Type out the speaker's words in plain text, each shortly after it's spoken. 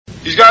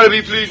He's got to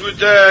be pleased with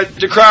that.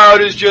 The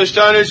crowd is just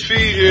on his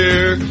feet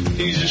here.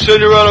 He's a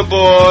Cinderella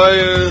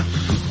boy.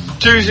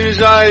 Tears in his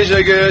eyes,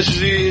 I guess, as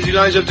he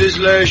lines up this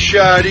last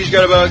shot. He's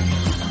got about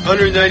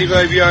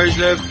 195 yards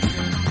left.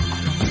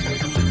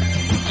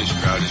 This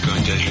crowd is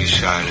going deadly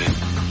silent.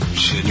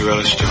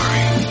 Cinderella story,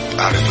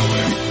 out of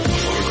nowhere,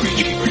 before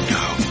greenskeeper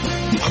now,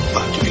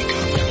 about to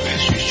become the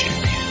Masters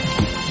champion.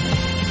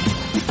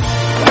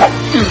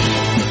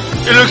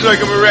 It looks like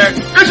a wreck.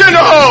 It's in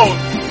the hole!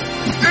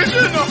 It's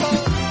in the hole!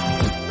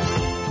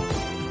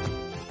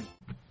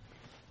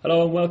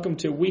 Hello and welcome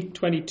to week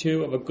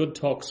 22 of A Good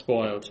Talk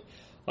Spoiled.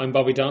 I'm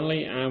Bobby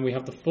Donnelly and we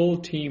have the full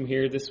team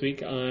here this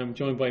week. I'm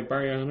joined by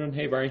Barry Hanron.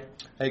 Hey Barry.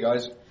 Hey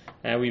guys.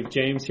 We have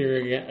James here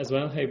again as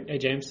well. Hey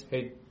James.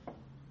 Hey.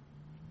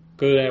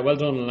 Good, well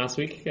done last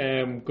week.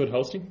 Good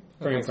hosting.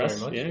 Very impressed.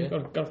 Very much, yeah.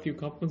 Got a few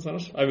compliments on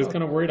it. I was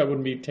kind of worried I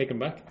wouldn't be taken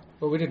back.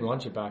 Well, we didn't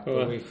want you back,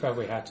 but we felt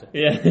we had to.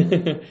 Yeah.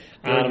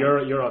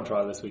 You're on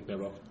trial this week now,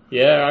 Bob.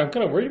 Yeah, I'm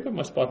kind of worried about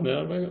my spot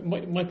now. It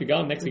might be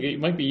gone next week. It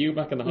might be you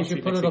back in the hot seat.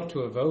 We should put it up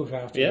to a vote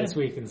after this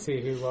week and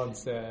see who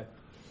wants.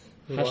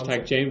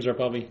 Hashtag James or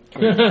Bobby.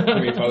 Can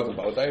we vote them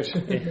both out?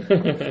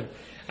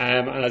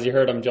 And as you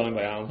heard, I'm joined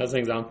by Alan. How's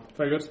things, Alan?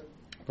 Very good.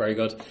 Very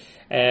good.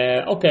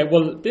 Okay,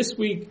 well, this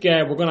week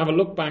we're going to have a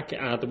look back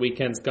at the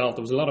weekend's golf.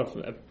 There was a lot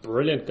of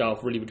brilliant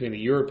golf, really, between the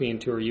European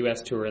Tour,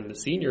 US Tour, and the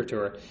Senior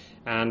Tour.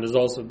 And there's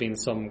also been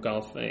some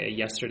golf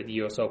yesterday,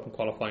 the US Open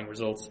qualifying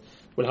results.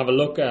 We'll have a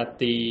look at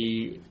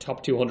the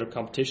top 200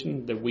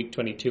 competition, the week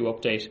 22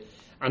 update.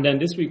 And then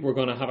this week we're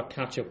going to have a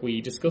catch-up.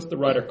 We discussed the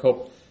Ryder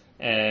Cup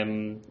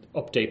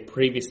update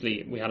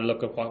previously. We had a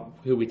look at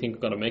who we think are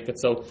going to make it.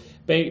 So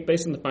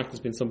based on the fact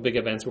there's been some big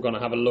events, we're going to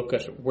have a look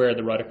at where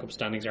the Ryder Cup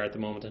standings are at the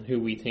moment and who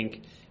we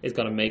think is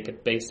going to make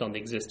it based on the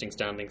existing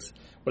standings.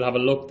 We'll have a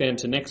look then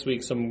to next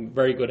week, some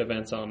very good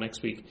events on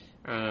next week,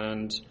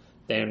 and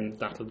then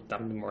that'll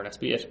more or less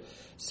be it.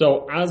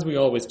 So as we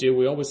always do,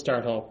 we always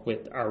start off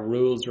with our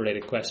rules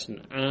related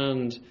question,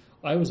 and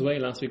I was away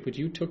last week, but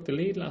you took the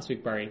lead last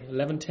week, Barry.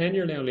 11-10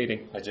 you're now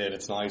leading. I did,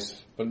 it's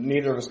nice. But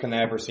neither of us can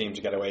ever seem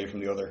to get away from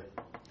the other.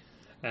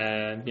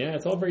 Yeah,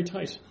 it's all very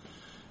tight.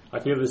 I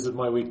feel this is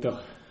my week, though.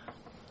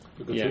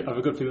 I have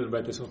a good feeling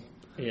about this one.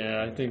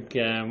 Yeah, I think...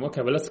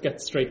 okay, well, let's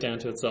get straight down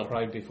to it. So,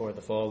 Pride before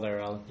the fall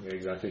there, Alan. Yeah,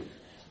 exactly.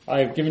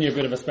 I've given you a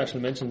bit of a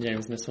special mention,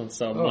 James, in this one.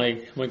 So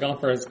my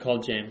golfer is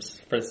called James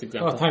for this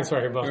example. Oh, thanks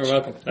very much. You're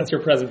welcome. That's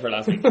your present for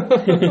last week.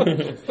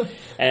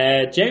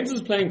 James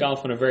is playing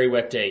golf on a very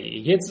wet day.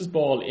 He hits his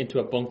ball into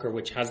a bunker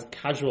which has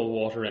casual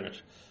water in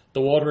it.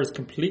 The water is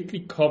completely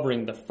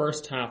covering the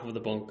first half of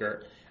the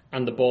bunker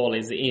and the ball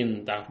is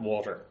in that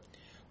water.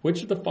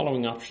 Which of the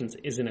following options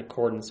is in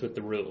accordance with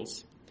the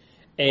rules?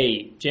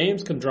 A.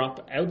 James can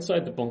drop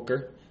outside the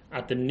bunker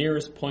at the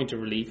nearest point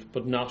of relief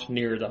but not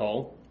near the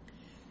hole.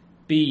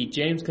 B.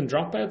 James can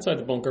drop outside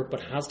the bunker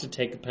but has to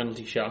take a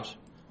penalty shot.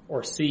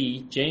 Or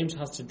C. James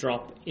has to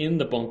drop in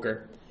the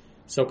bunker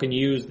so can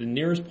use the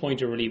nearest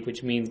point of relief,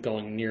 which means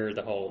going near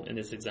the hole in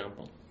this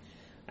example.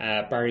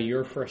 Barry,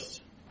 you're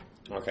first.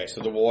 Okay,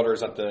 so the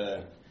water's at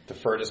the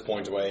furthest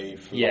point away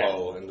from the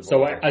hole in the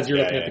bunker. So as you're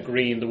looking at the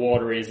green, the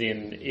water is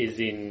in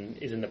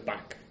the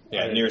back.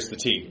 Yeah, nearest the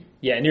tee.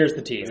 Yeah, nearest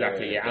the tee,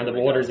 exactly. Yeah, and the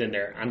water's in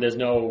there, and there's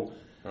no.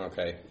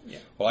 Okay. Yeah.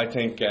 Well, I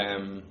think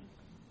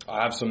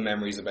I have some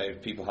memories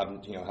about people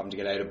having to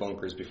get out of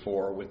bunkers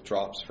before with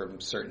drops from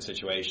certain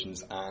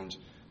situations, and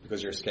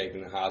because you're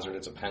escaping the hazard,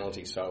 it's a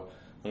penalty. So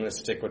I'm going to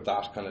stick with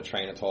that kind of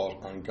train of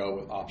thought and go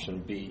with option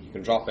B. You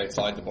can drop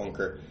outside the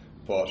bunker,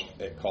 but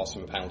it costs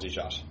him a penalty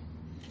shot.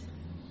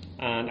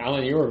 And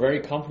Alan, you were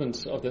very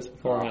confident of this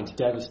beforehand.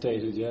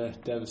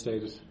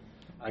 Devastated.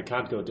 I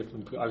can't go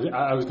different.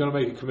 I was going to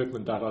make a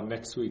commitment that on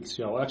next week's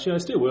show. Actually, I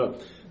still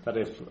will. That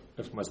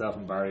if myself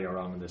and Barry are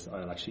wrong on this,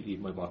 I'll actually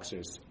eat my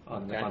boxers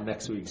on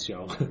next week's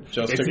show.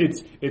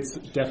 It's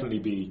definitely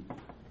B.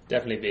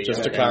 Definitely B.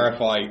 Just to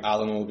clarify,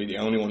 Alan will be the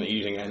only one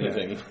eating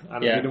anything.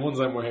 And it'll be the ones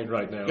I'm wearing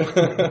right now.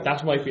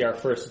 That might be our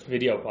first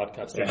video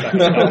podcast. That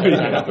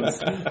happens.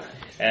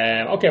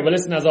 Okay, well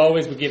listen, as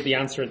always, we give the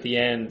answer at the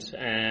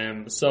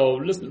end. So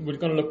listen, we're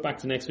going to look back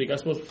to next week. I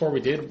suppose before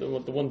we did, the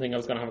one thing I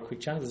was going to have a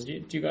quick chat is,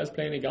 do you guys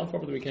play any golf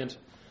over the weekend?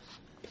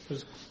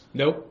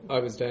 Nope, I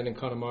was down in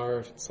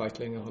Connemara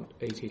cycling on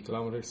 80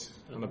 kilometres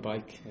on a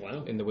bike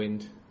in the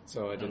wind.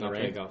 So I did not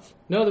play golf.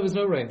 No, there was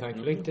no rain,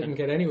 thankfully. Didn't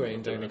get any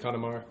rain down in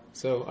Connemara.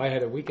 So I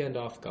had a weekend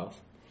off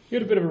golf. You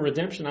had a bit of a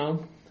redemption,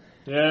 Alan.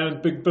 Yeah,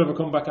 big bit of a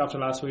comeback after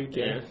last week.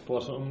 Yeah.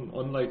 But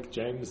unlike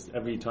James,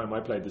 every time I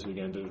played this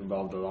weekend, it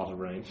involved a lot of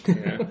rain.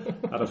 Yeah.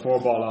 Had a good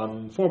four ball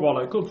on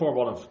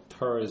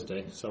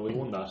Thursday, so we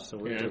won that. So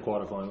we're into the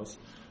quarterfinals.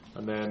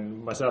 And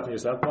then myself and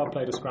yourself, Bob,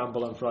 played a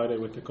scramble on Friday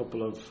with a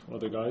couple of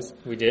other guys.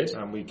 We did.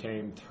 And we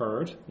came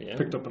third. Yeah.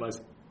 Picked up a nice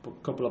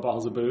couple of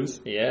bottles of booze.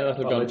 Yeah,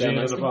 that'll go down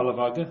nicely. A bottle of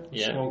vodka.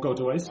 Yeah. Won't go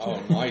to waste. Oh,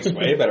 nice.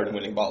 Way better than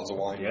winning bottles of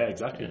wine. Yeah,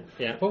 exactly.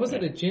 Yeah. What was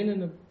it, a gin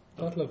and a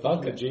bottle of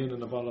vodka? Gin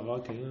and a bottle of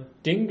vodka, yeah.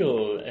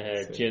 Dingle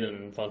gin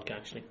and vodka,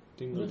 actually.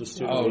 Dingle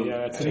Distillery,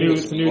 yeah. It's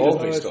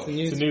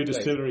a new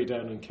distillery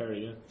down in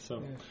Kerry, yeah.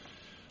 So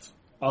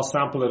I'll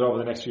sample it over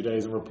the next few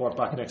days and report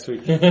back next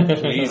week. Please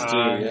do,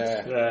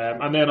 yeah.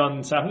 And then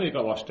on Saturday I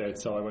got washed out,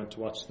 so I went to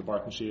watch the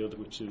Barton Shield,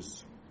 which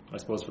is, I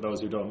suppose for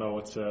those who don't know,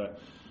 it's a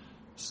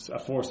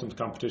foursome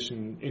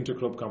competition,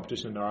 interclub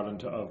competition in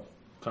Ireland of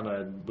kind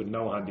of with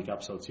no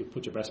handicap, so you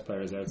put your best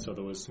players out. So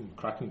there was some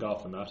cracking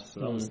golf in that,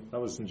 so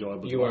that was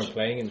enjoyable. You weren't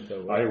playing in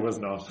it, I was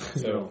not.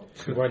 So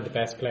you weren't the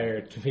best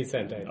player to be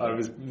sent out. I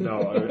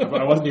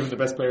wasn't even the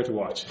best player to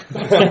watch.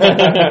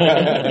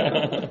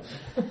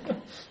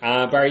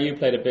 Barry, you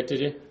played a bit,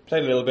 did you?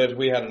 Played a little bit.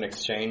 We had an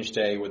exchange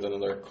day with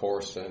another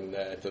course in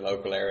the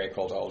local area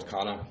called Old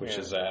Connaught, which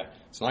is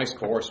it's a nice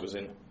course. It was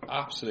in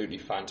absolutely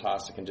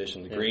fantastic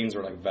condition. The greens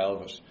were like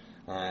velvet.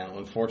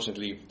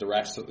 Unfortunately,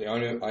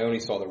 I only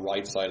saw the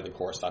right side of the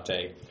course that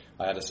day.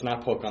 I had a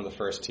snap hook on the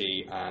first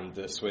tee, and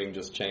the swing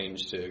just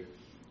changed to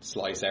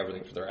slice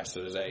everything for the rest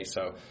of the day.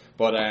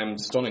 But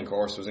stunning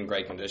course, was in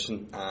great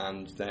condition.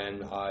 And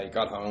then I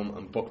got home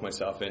and booked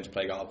myself in to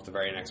play golf the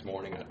very next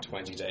morning at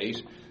 20 to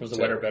 8. Was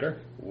the weather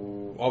better?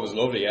 Oh, it was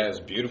lovely. Yeah, it was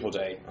a beautiful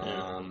day.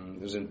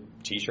 It was in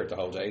t-shirt the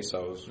whole day,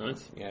 so it was,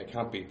 nice. Yeah,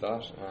 can't beat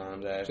that.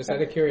 And just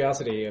out of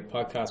curiosity, a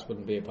podcast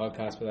wouldn't be a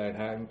podcast without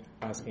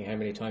asking how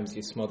many times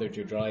you smothered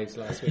your drives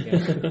last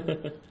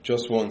weekend.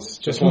 Just once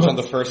on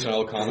the first in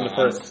Old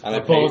Connaught. And I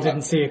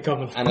didn't see it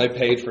coming. And I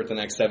paid for it the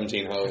next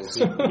 17 holes.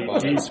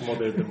 He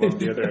smothered them on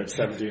the other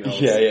 17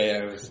 holes. Yeah.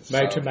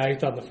 Mouth to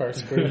mouth on the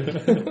first green.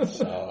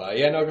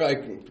 I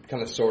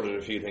kind of sorted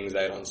a few things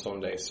out on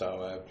Sunday,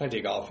 so plenty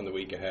of golf in the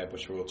week ahead,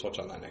 which we'll touch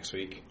on that next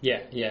week. Yeah,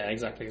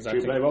 exactly. Did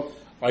you play well?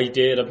 I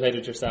did. I played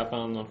with yourself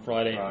on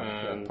Friday.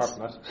 And apart from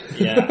that.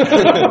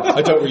 Yeah.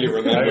 I don't really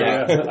remember.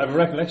 I have a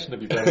recollection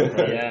of you playing on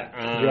Friday.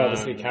 Yeah. You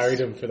obviously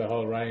carried him for the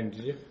whole round,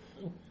 did you?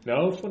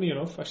 No, funny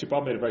enough. Actually,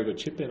 Bob made a very good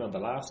chip in on the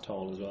last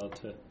hole as well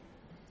to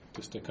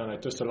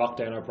lock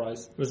down our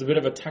prize. It was a bit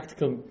of a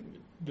tactical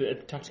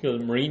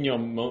Mourinho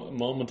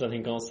moment, I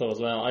think, also as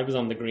well. I was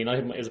on the green.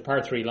 It was a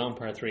long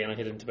par 3, and I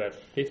hit it to about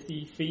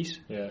 50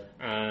 feet. Yeah.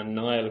 And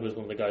Niall, who was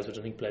one of the guys which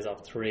I think plays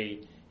off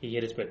 3, he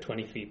hit it to about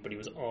 20 feet, but he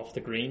was off the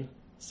green.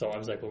 So I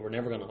was like, well, we're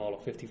never going to haul a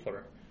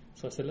 50-footer.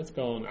 So I said, let's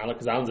go on Alan,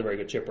 because Alan's a very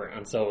good chipper,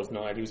 and so was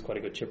Niall. He was quite a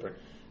good chipper.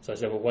 So I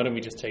said, well, why don't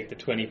we just take the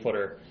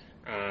 20-footer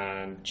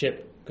and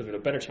chip, because we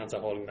have a better chance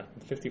of holding that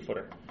than the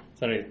 50-footer.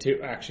 So anyway,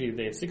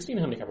 the 16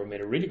 handicapper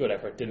made a really good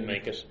effort, didn't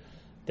make it.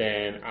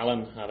 Then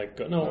Alan had a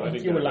go. No, I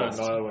think you were last.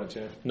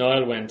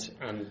 Niall went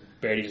and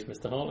barely just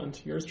missed the hole, and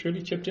yours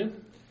truly chipped in.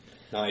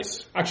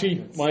 Nice.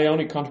 Actually, my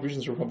only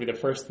contributions were probably the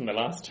first and the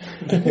last.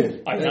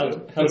 I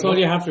held That's all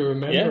you have to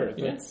remember.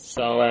 Yeah.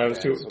 So it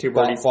was two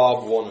birdies.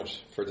 Bob won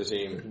it for the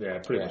team. Yeah,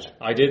 pretty much.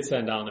 I did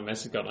send Alan a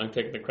message. I'm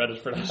taking the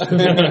credit for that.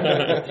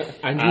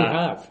 And you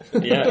have.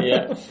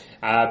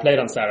 Yeah. Played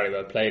on Saturday,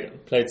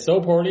 but played so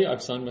poorly.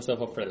 I've signed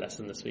myself up for a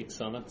lesson this week,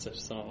 so that's it.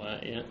 So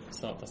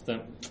so that's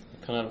the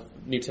kind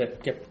of need to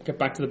get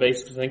back to the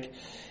basics, I think.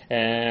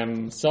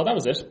 So that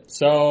was it.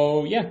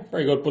 So yeah,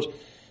 very good. But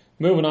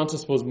moving on to, I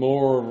suppose,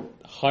 more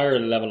higher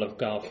level of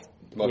golf.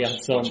 Much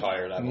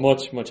higher level.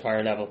 Much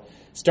higher level.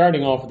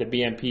 Starting off with the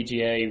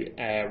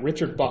PGA,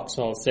 Richard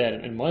Boxall said,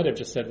 and might have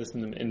just said this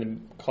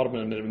caught him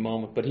in the middle of a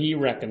moment, but he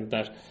reckoned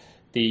that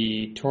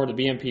the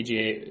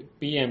BMW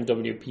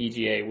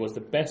PGA was the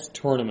best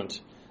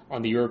tournament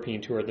on the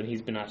European Tour that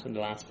he's been at in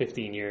the last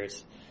 15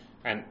 years.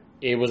 And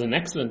it was an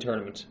excellent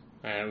tournament.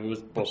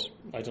 But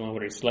I don't know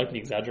whether he's slightly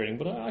exaggerating,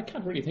 but I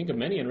can't really think of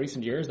many in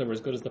recent years that were as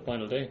good as the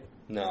final day.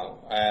 No,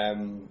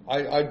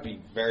 I'd be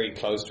very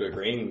close to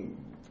agreeing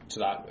to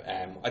that.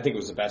 I think it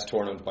was the best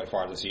tournament by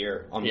far this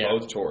year on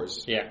both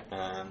tours. Yeah.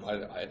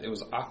 It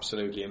was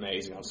absolutely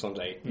amazing on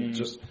Sunday.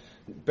 Just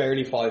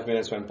barely 5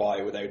 minutes went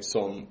by without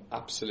some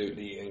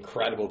absolutely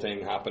incredible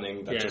thing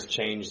happening that just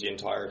changed the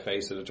entire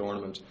face of the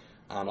tournament.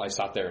 And I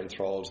sat there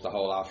enthralled the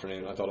whole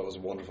afternoon. I thought it was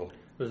wonderful.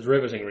 It was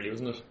riveting, really,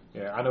 wasn't it?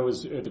 Yeah, and it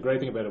was the great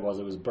thing about it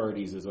was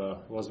birdies as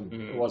well.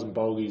 It wasn't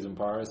bogeys and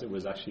pars. It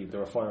was actually they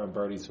were firing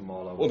birdies from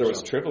all over. Well, there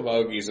was triple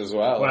bogeys as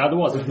well. Well, there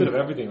was a bit of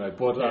everything.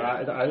 But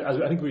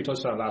I think we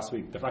touched on it last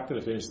week. The fact that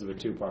it finishes with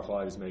 2 par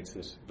 5s makes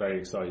it very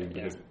exciting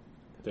because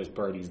there's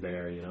birdies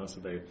there, So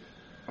they.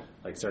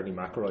 Like certainly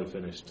McIlroy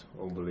finished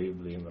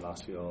unbelievably in the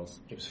last few holes.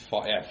 It was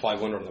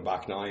 500 on the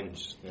back 9.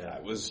 Yeah,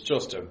 it was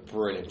just a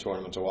brilliant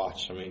tournament to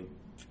watch. I mean,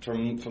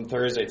 from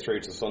Thursday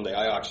through to Sunday,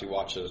 I actually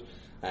watched it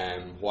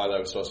while I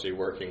was supposed to be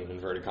working,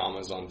 inverted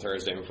commas, on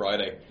Thursday and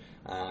Friday,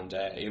 and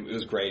it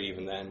was great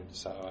even then.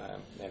 So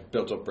it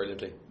built up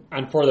brilliantly.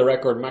 And for the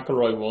record,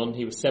 McIlroy won.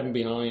 He was 7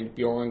 behind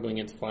Bjorn going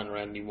into the final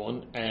round, and he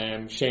won.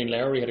 Shane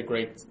Lowry had a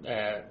great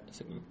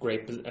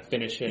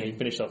finish. He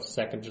finished off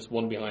second, just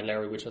 1 behind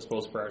Lowry, which I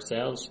suppose for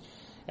ourselves,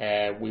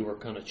 we were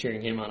kind of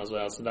cheering him on as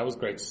well. So that was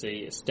great to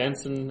see.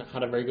 Stenson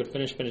had a very good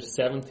finish, finished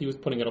 7th. He was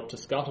putting it up to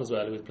Scott as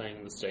well, who was playing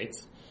in the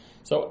States.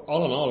 So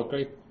all in all,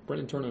 a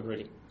brilliant tournament,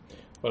 really.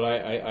 Well,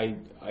 I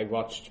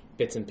watched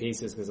bits and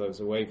pieces because I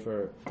was away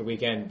for the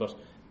weekend, but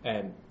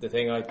the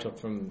thing I took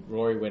from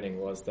Rory winning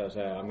was that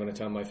I'm going to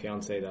tell my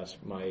fiancée that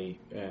my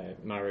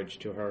marriage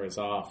to her is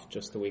off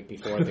just the week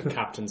before the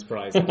captain's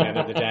prize at the end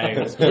of the day,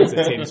 because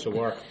it seems to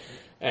work.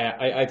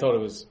 I thought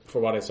it was, for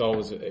what I saw,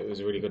 it was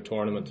a really good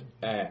tournament.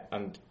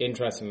 And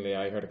interestingly,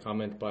 I heard a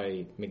comment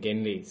by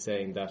McGinley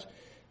saying that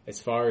as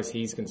far as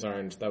he's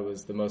concerned, that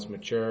was the most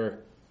mature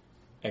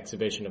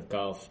exhibition of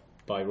golf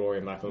by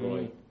Rory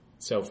McIlroy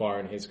so far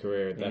in his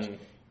career, that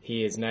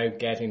he is now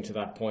getting to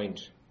that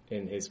point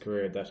in his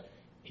career that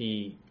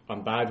he,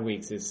 on bad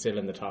weeks, is still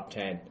in the top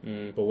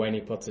 10. But when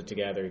he puts it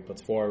together, he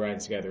puts 4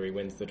 rounds together, he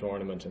wins the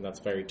tournament, and that's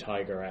very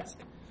Tiger-esque.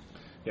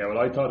 Yeah, well,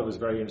 I thought it was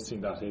very interesting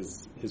that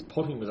his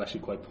putting was actually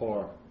quite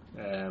poor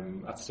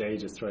at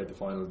stages throughout the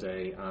final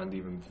day and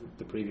even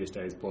the previous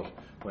days. But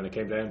when it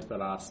came down to the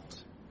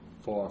last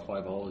 4 or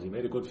 5 holes, he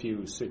made a good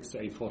few 6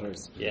 to 8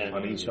 footers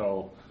on each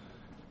hole,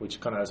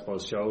 which kind of, I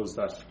suppose, shows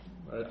that,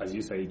 as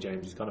you say,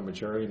 James, he's kind of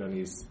maturing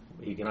and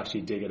he can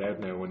actually dig it out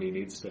now when he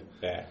needs to.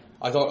 Yeah,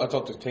 I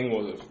thought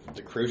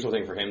the crucial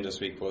thing for him this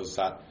week was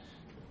that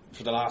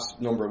for the last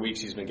number of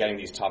weeks he's been getting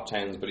these top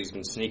 10s, but he's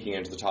been sneaking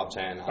into the top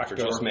 10 after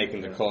just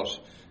making the cut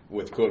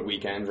with good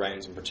weekend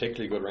rounds, and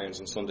particularly good rounds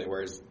on Sunday,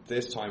 whereas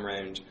this time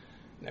round,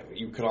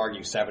 you could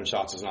argue 7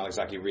 shots is not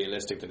exactly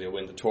realistic that he'll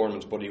win the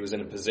tournament, but he was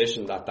in a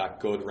position that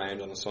good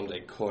round on a Sunday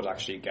could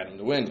actually get him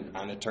the win,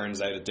 and it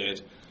turns out it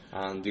did,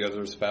 and the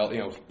others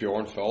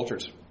Bjorn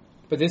faltered.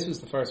 But this was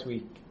the first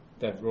week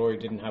that Rory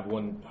didn't have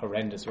one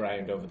horrendous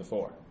round over the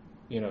 4.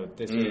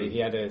 This year he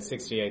had a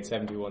 68,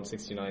 71,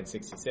 69,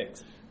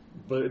 66.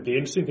 But the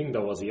interesting thing,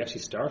 though, was he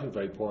actually started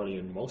very poorly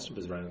in most of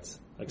his rounds.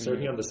 Like,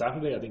 certainly on the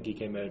Saturday, I think he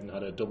came out and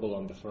had a double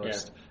on the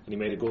first, and he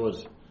made a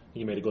good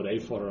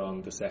 8-footer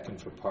on the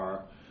second for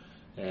par.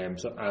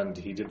 And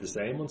he did the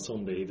same on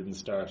Sunday. He didn't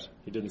start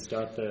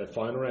the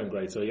final round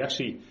great. So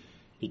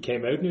he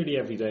came out nearly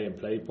every day and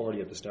played poorly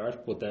at the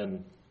start, but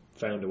then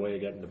found a way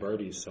of getting the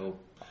birdies. So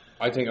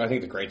I think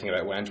the great thing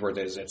about Wentworth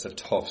is it's a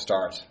tough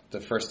start. The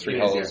first 3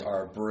 holes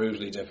are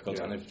brutally difficult,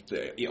 and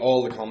if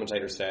all the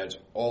commentators said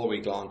all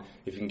week long,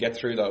 if you can get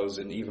through those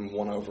and even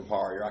 1 over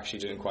par, you're actually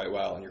doing quite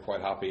well and you're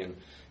quite happy, and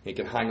you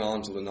can hang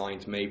on till the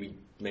 9th, maybe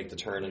make the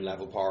turn in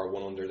level par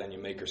 1 under, then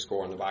you make your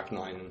score on the back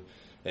 9,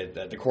 and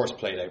the course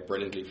played out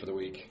brilliantly for the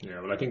week.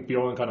 Yeah, well, I think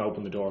Bjorn kind of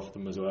opened the door for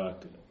them as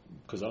well,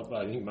 because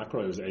I think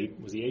McIlroy was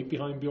 8. Was he 8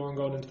 behind Bjorn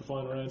going into the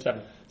final round?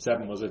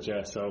 7 was it?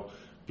 Yeah. So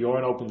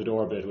Bjorn opened the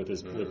door a bit with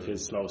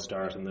his slow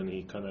start, and then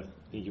he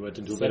went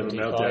into a bit of a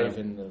meltdown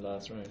in the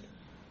last round.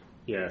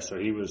 Yeah, so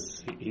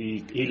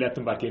he let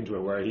them back into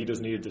it, where he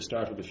just needed to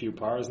start with a few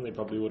pars, and they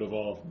probably would have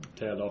all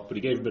tailed off. But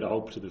he gave a bit of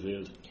hope to the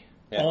field.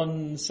 Yeah.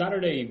 On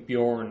Saturday,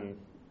 Bjorn,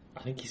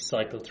 I think he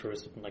cycled through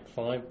something like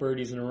 5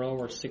 birdies in a row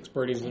or 6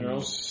 birdies in a row.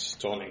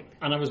 Stunning.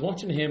 And I was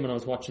watching him, and I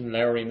was watching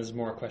Lowry, and this is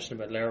more a question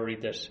about Lowry,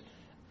 that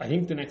I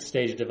think the next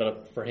stage of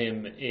development for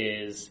him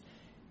is,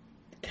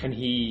 can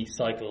he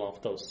cycle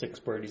off those 6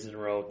 birdies in a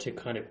row to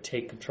kind of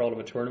take control of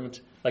a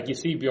tournament? Like, you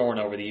see Bjorn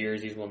over the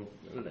years, he's won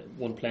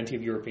plenty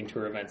of European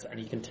Tour events, and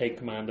he can take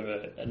command of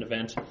an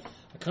event.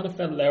 I kind of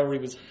felt Lowry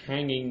was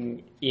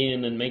hanging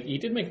in, and he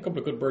did make a couple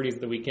of good birdies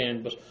at the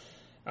weekend,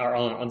 or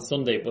on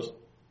Sunday, but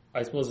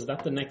I suppose, is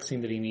that the next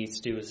thing that he needs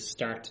to do, is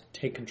start to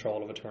take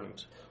control of a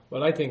tournament?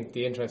 Well, I think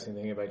the interesting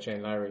thing about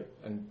Shane Lowry,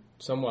 and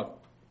somewhat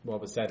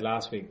what was said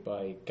last week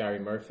by Gary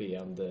Murphy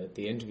on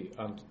the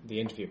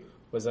interview,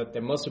 was that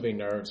there must have been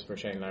nerves for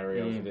Shane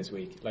Lowry over this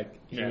week. Like,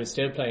 he was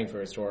still playing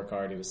for a store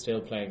card, he was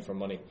still playing for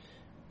money.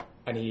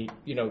 And he,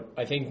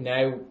 I think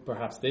now,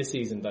 perhaps this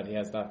season, that he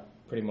has that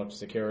pretty much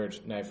secured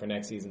now for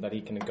next season, that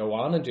he can go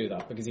on and do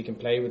that, because he can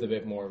play with a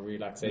bit more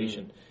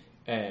relaxation.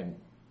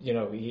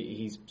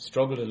 He's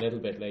struggled a little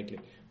bit lately,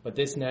 but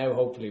this now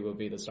hopefully will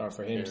be the start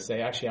for him to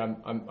say, actually,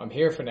 I'm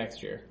here for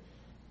next year.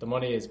 The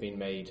money has been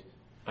made,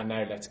 and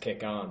now let's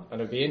kick on.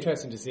 And it'll be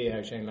interesting to see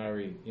how Shane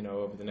Lowry,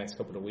 over the next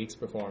couple of weeks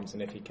performs,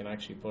 and if he can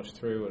actually push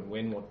through and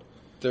win one.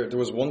 There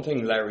was one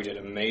thing Lowry did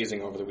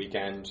amazing over the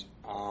weekend.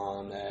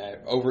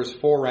 Over his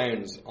 4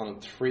 rounds,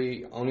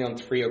 only on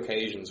 3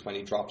 occasions when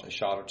he dropped a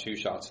shot or 2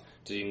 shots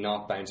did he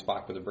not bounce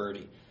back with a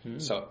birdie.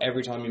 So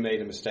every time he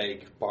made a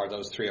mistake, bar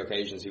those 3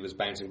 occasions, he was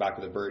bouncing back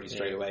with a birdie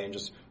straight away and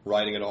just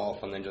riding it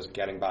off and then just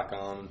getting back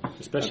on.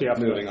 Especially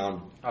after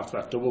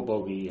that double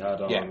bogey he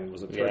had on,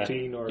 was it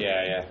 13 or?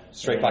 Yeah.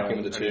 Straight back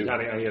in with the 2.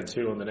 And he had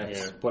 2 on the next.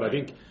 Yeah. But I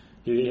think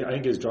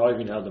his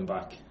driving held him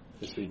back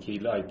this week.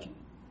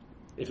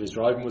 If his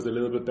driving was a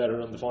little bit better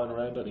on the final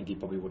round, I think he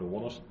probably would have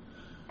won it.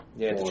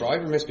 Yeah, the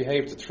driver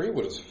misbehaved. The 3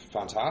 was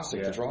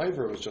fantastic. The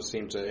driver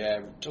seemed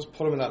to just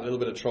put him in that little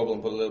bit of trouble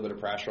and put a little bit of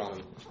pressure on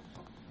him.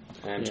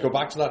 And to go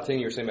back to that thing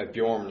you were saying about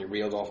Bjorn, when he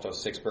reeled off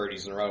those 6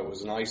 birdies in a row, it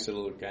was a nice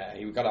little.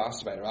 He got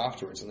asked about it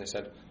afterwards, and they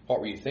said, "What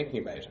were you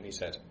thinking about?" And he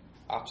said,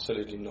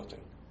 "Absolutely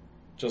nothing,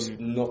 just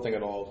nothing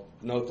at all.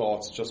 No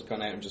thoughts. Just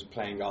gone out and just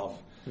playing golf."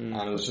 And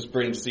it was just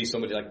brilliant to see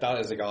somebody like that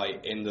as a guy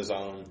in the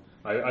zone.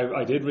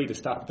 I did read a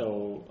stat,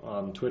 though,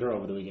 on Twitter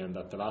over the weekend,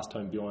 that the last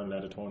time Bjorn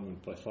led a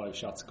tournament by 5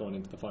 shots going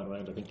into the final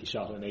round, I think he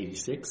shot an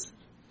 86.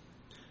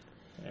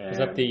 Was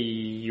that the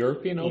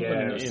European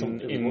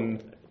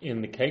Open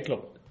in the K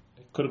Club?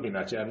 Could have been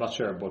that, yeah, I'm not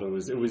sure, but it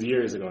was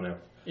years ago now.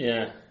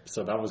 Yeah.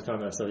 So that was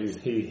kind of, so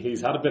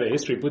he's had a bit of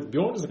history, but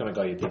Bjorn is the kind of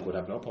guy you think would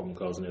have no problem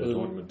closing out a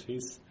tournament.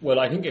 Well,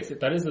 I think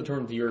that is the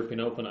tournament, the European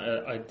Open.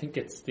 I think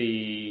it's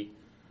the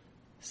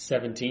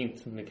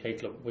 17th in the K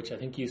Club, which I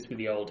think used to be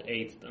the old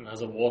 8th, and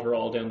has a water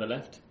all down the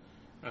left.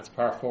 That's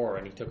par 4,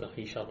 and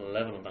he shot an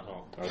 11 on that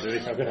hole. Oh,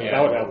 did he? Okay.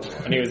 That would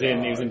help. And he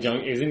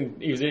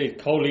was a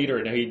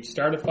co-leader. Now he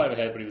started 5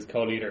 ahead, but he was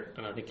co-leader,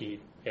 and I think he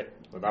hit.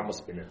 Well, that must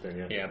have been it then,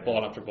 yeah. Yeah,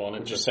 ball after ball.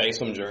 Would you say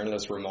some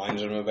journalists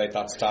reminded him about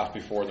that stat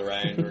before the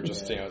round, or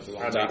just and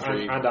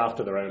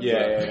after the round?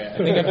 Yeah. I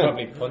think I'd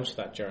probably punch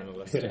that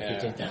journalist if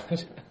he did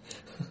that.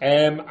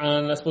 And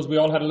I suppose we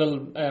all had a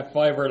little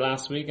fiver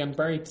last week, and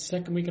Barry,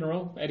 second week in a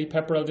row. Eddie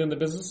Pepperell doing the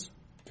business.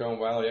 Going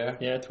well, yeah.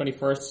 Yeah,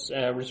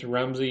 21st. Richard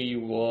Ramsey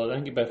was, I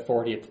think, about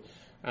 40th.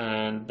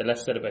 And the left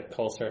side about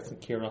Colserts and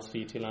Kieran for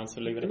you two, Lance.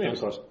 So leave it at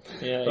that.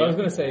 Yeah, I was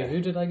going to say, who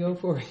did I go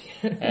for?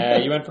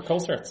 You went for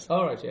Colserts.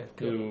 All right, yeah.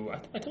 Who,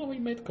 I don't know, he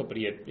made the cut, but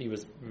he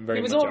was very.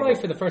 He was all right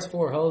for the first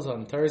 4 holes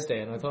on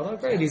Thursday, and I thought, oh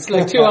great, he's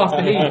like 2 off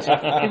the lead.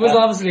 He was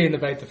obviously in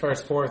about the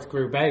first 4th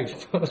group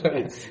out, but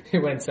he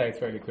went south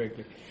fairly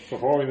quickly.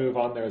 Before we move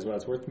on there as well,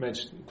 it's worth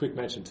quick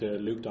mention to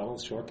Luke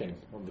Donald's short game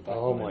on the back.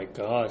 Oh my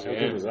God! How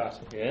good was that?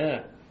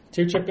 Yeah,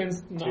 2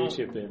 chip-ins. 2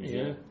 chip-ins.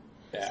 Yeah.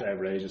 It's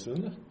outrageous,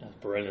 isn't it? That's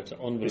brilliant,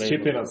 unbelievable. His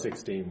chip in on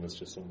 16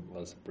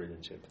 was a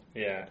brilliant chip.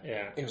 Yeah.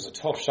 It was a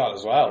tough shot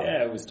as well.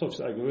 Yeah, it was tough.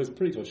 Like, it was a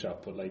pretty tough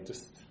shot, but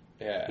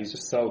he's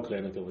just so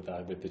clinical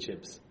with the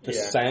chips. The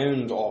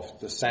sound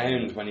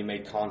when he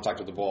made contact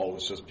with the ball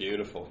was just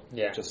beautiful.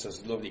 Yeah, just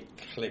this lovely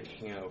click.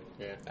 Yeah,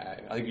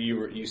 I think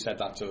you said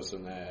that to us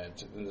in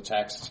the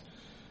text.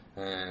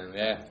 And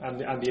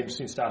the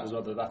interesting stat as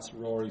well that's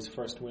Rory's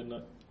first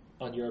win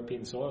on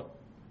European soil.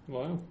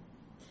 Wow.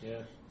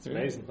 Yeah, it's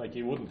amazing. Like,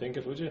 you wouldn't think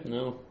it, would you?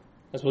 No.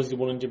 I suppose he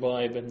won in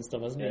Dubai a bit and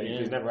stuff, hasn't he? Yeah,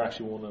 he's never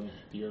actually won on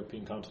the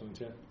European continent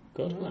yet.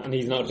 Good. And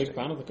he's not a big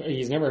fan of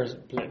he's never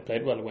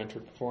played well at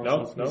Wentworth before.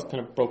 No. He's kind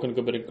of broken a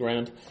good bit of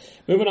ground.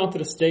 Moving on to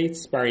the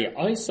States, Barry,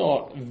 I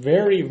saw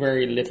very,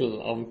 very little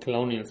of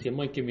Colonial, so you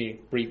might give me a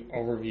brief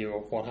overview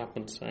of what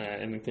happened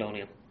in the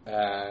Colonial.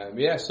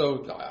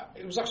 So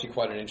it was actually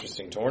quite an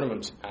interesting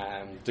tournament.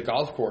 The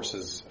golf course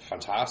is a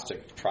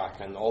fantastic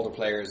track, and all the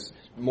players,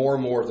 more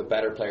and more of the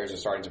better players are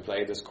starting to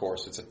play this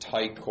course. It's a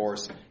tight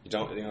course. A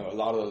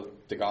lot of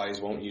the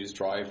guys won't use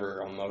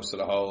driver on most of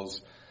the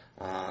holes,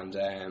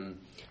 and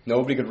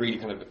nobody could really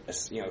kind of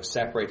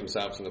separate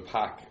themselves from the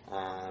pack.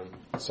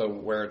 So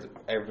where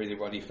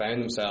everybody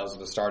found themselves at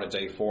the start of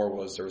day 4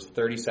 was there was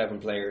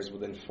 37 players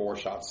within 4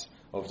 shots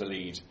of the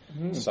lead.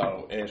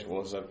 So it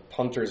was a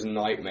punter's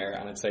nightmare,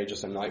 and I'd say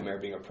just a nightmare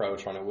being a pro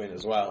trying to win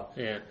as well.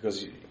 Yeah.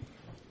 Because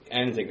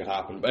anything could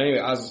happen. But anyway,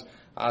 as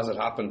it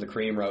happened, the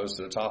cream rose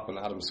to the top, and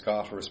Adam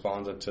Scott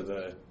responded to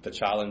the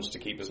challenge to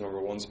keep his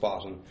number 1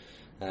 spot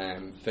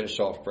and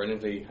finished off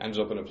brilliantly. Ended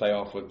up in a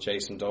playoff with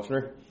Jason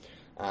Duffner,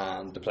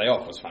 and the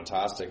playoff was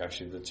fantastic.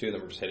 Actually, the two of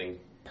them were just hitting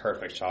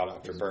perfect shot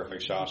after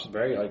perfect shot.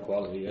 Very high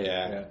quality.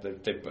 Yeah.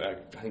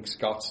 I think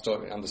Scott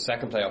stuck on the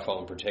second playoff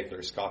hole in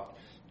particular. Scott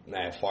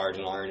fired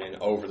an iron in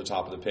over the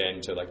top of the pin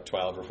to like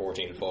 12 or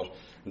 14 foot,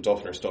 and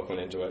Duffner stuck one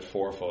into it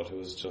 4 foot. It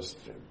was just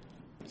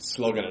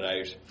slugging it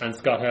out. And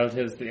Scott held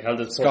his.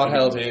 Scott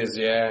held his,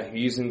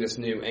 using this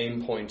new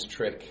aim point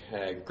trick,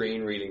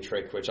 green reading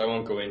trick, which I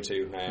won't go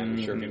into.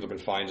 I'm sure people can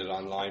find it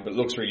online, but it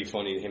looks really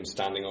funny, him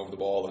standing over the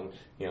ball and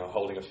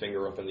holding a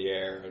finger up in the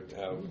air.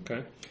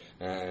 Okay.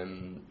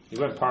 He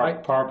went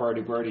par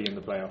birdie in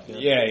the playoff.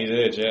 Yeah, he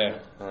did. Yeah.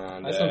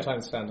 And, I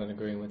sometimes stand on a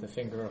green with a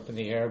finger up in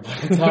the air,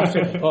 but it's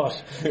after the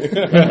putt.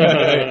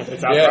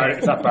 It's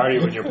that birdie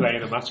when you're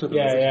playing a match with him.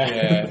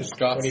 Yeah.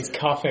 When he's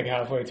coughing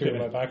halfway through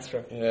my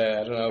backstroke.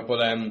 Yeah, I don't know,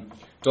 but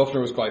Duffner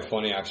was quite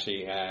funny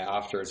actually.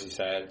 Afterwards, he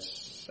said,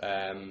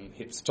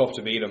 "It's tough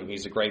to beat him.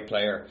 He's a great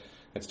player.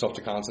 It's tough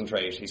to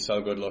concentrate. He's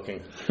so good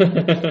looking." Do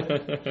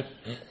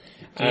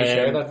you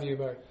share that view,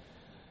 Bart?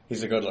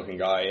 He's a good-looking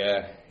guy,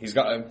 yeah. He's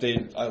got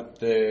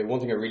the one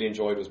thing I really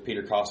enjoyed was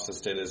Peter Costas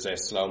did his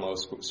slow-mo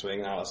swing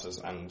analysis,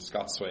 and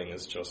Scott's swing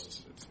is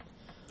just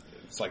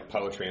it's like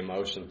poetry in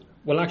motion.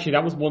 Well, actually,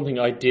 that was one thing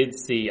I did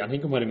see. I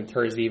think it might have been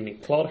Thursday evening.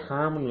 Claude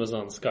Harmon was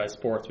on Sky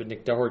Sports with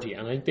Nick Doherty,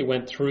 and I think they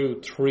went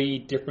through 3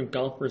 different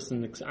golfers,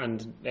 and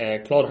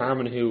Claude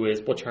Harmon, who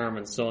is Butch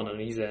Harmon's son,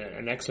 and he's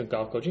an excellent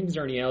golf coach. I think he's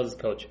Ernie Els'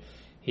 coach.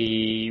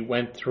 He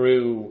went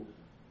through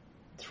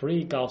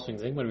 3 golf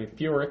swings. I think it might have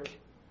been Furyk,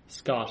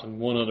 Scott, and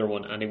one other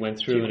one, and he went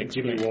through and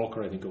explained. Jimmy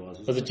Walker, I think it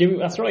was. Was it Jimmy?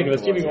 That's right, it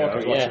was Jimmy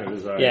Walker.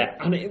 Yeah,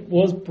 and it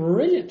was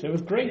brilliant. It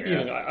was great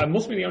viewing. I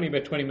must be the only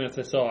about 20 minutes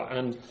I saw,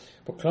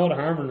 but Claude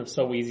Harmon was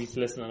so easy to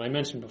listen. And I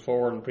mentioned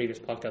before in previous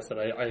podcasts that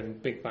I'm a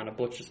big fan of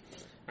Butch's.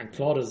 And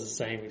Claude is the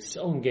same. He's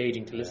so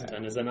engaging to listen to,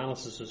 and his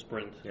analysis was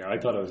brilliant. Yeah, I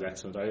thought it was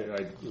excellent.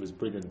 It was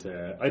brilliant.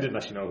 I didn't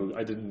actually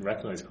I didn't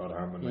recognise Claude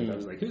Harmon. I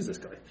was like, who's this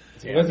guy?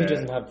 Because he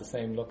doesn't have the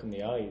same look in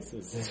the eyes. He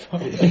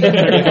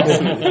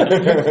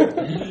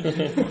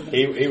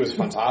was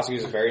fantastic.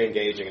 He was very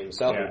engaging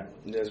himself.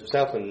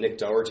 Himself and Nick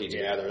Doherty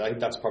together. I think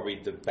that's probably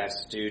the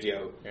best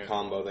studio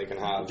combo they can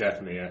have.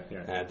 Definitely,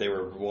 yeah. They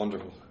were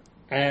wonderful.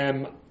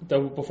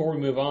 Though before we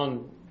move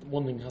on,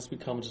 one thing has to be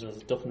commented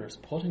as Duffner's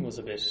putting was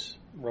a bit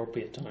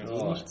ropey at times,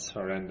 wasn't it? It's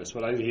horrendous.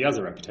 Well, he has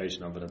a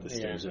reputation of it at this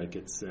stage. Like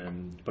it's,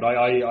 but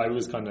I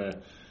was kind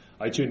of.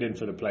 I tuned in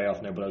for the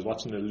playoff now, but I was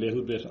watching a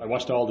little bit. I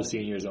watched all the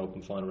Seniors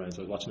Open final rounds.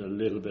 So I was watching a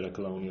little bit of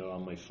Colonial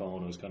on my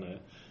phone. I was kind of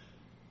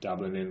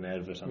dabbling in and out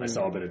of it, and I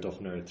saw a bit of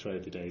Duffner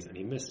throughout the days, and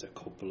he missed a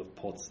couple of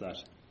putts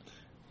that,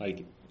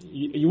 like,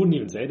 you wouldn't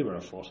even say they were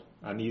a foot,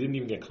 and he didn't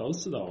even get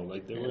close to the hole.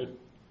 Like, they were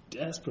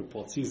desperate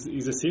putts.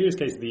 He's a serious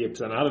case of the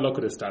yips, and I had a look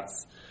at his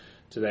stats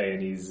today,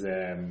 and he's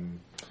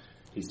down.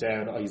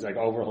 He's like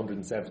over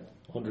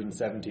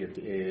 170th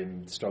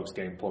in strokes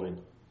gained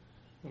putting.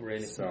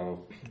 Really?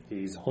 So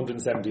he's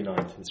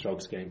 179th in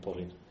strokes gained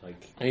putting.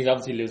 Like, and he's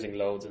obviously losing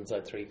loads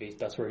inside 3 feet.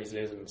 That's where he's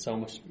losing so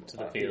much to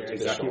the field.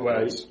 Exactly.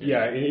 Well,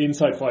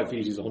 inside 5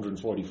 feet he's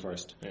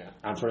 141st. Yeah.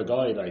 And for a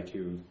guy like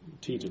who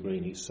tee to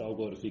green, he's so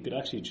good. If he could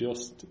actually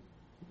just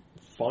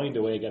find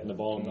a way of getting the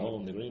ball in the hole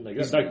in the green, like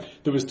it's like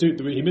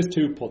he missed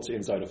 2 putts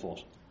inside a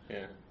foot.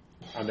 Yeah.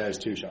 And there's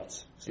 2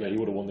 shots. So he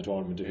would have won the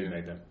tournament if he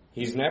made them.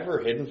 He's never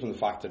hidden from the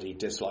fact that he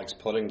dislikes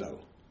putting, though.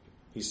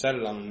 He's said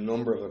it on a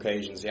number of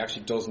occasions. He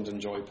actually doesn't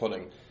enjoy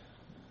putting.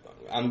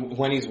 And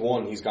when he's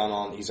won, he's gone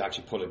on, he's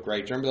actually putted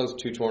great. Do you remember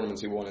those 2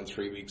 tournaments he won in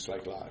 3 weeks,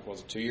 like, was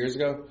it 2 years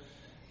ago?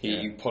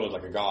 He putted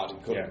like a god.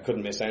 He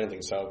couldn't miss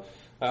anything. So,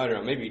 I don't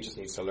know, maybe he just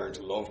needs to learn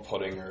to love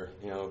putting, or,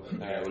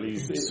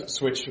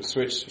 switch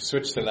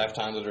to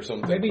left-handed or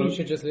something. Maybe you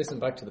should just listen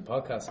back to the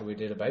podcast that we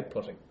did about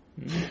putting.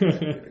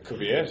 It could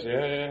be it,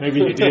 yeah.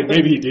 Maybe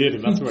he did,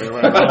 and that's where it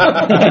went.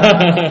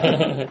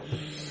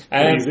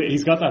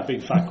 He's got that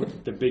big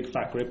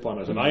fat grip on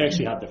it, and I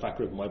actually had the fat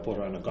grip on my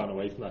putter, and I've gone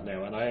away from that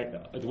now. And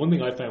the one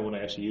thing I found when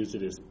I actually used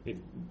it is it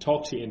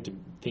talks you into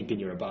thinking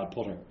you're a bad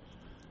putter.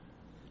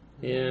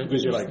 Yeah,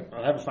 because you're like,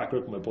 I have a fat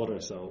grip on my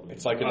putter, so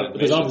it's like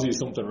there's obviously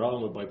something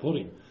wrong with my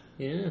putting.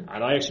 Yeah,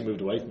 and I actually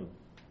moved away from it,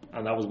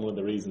 and that was one of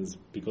the reasons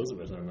because of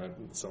it. And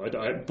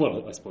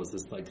but I suppose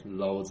there's like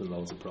loads and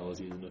loads of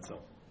pros using it, so.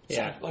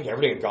 Yeah, like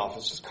everything in golf,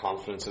 it's just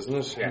confidence, isn't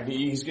it? Yeah.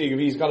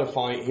 He's got to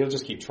find. He'll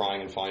just keep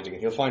trying and finding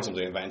it. He'll find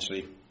something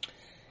eventually.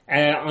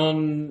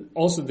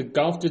 Also, the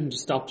golf didn't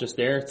stop just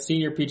there.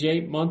 Senior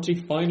PGA, Monty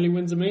finally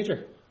wins a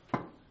major.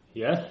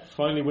 Yeah,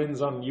 finally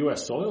wins on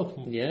US soil.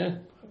 Yeah,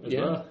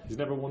 well. He's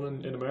never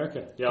won in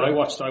America. Yeah, I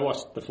watched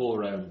the full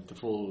round, the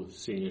full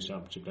Seniors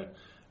Championship there,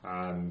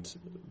 and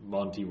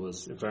Monty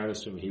was, in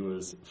fairness to him, he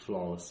was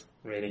flawless.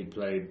 Really, he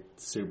played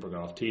super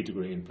golf, tee to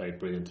green, played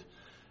brilliant.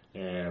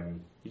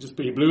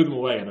 He blew them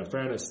away, and in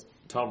fairness,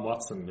 Tom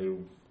Watson,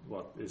 who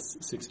is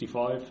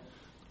 64,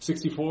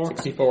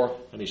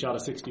 and he shot a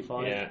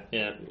 65.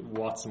 Yeah.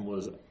 Watson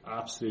was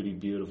absolutely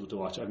beautiful to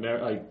watch.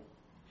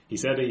 He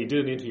said he did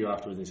an interview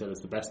afterwards, and he said it's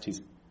the best he's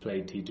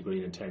played tee to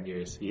green in 10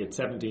 years. He had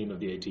 17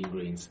 of the 18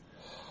 greens,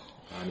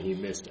 and he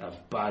missed a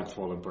bag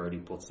full of birdie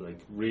putts,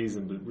 like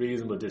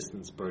reasonable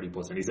distance birdie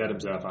putts. And he said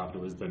himself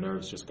afterwards, the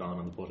nerves just gone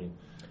on the putting.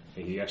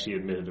 And he actually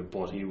admitted it,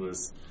 but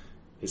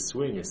his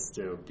swing is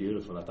still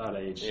beautiful at that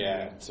age.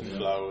 Yeah, it's a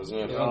flow, isn't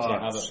it? Once you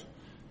have it.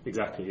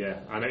 Exactly, yeah.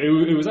 And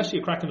it was actually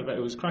a cracking event.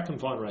 It was a cracking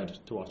final round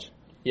to watch.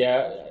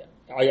 Yeah,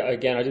 I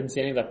didn't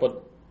see any of that,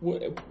 but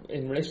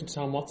in relation to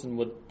Tom Watson,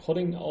 would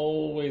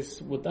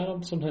that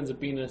sometimes have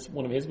been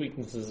one of his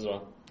weaknesses as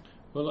well?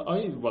 Well,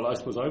 I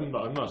suppose I'm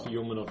not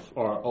young enough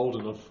or old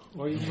enough.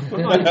 I'm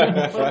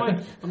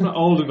not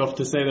old enough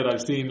to say that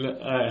I've seen.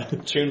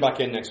 Tune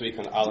back in next week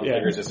on Alan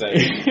Figures to say.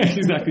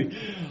 Exactly.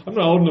 I'm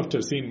not old enough to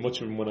have seen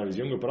much of him when I was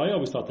younger, but I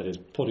always thought that his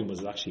putting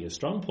was actually his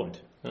strong point.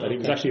 That he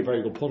was actually a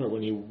very good putter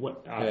when he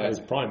went at his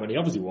prime, and he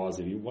obviously was.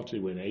 What did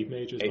he win? 8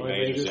 majors? 8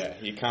 majors. Yeah,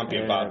 you can't be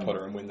a bad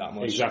putter and win that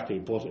much. Exactly,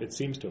 but it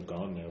seems to have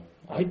gone now.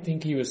 I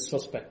think he was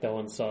suspect though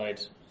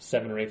inside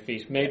 7 or 8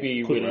 feet.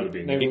 Maybe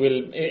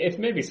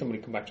maybe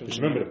somebody come back to us.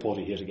 Remember the putt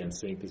he hit against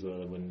Sink as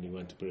well when he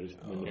went to British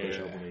Open.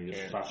 He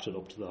just faffed it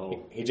up to the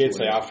hole. He did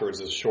say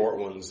afterwards his short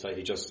ones that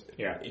he just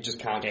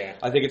can't. Yeah.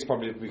 I think it's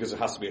probably because it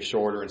has to be a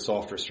shorter and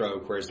softer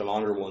stroke, whereas the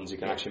longer ones you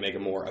can actually make a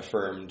more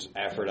affirmed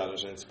effort at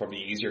it, and it's probably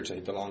easier to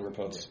hit the longer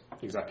putts.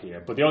 Exactly, yeah.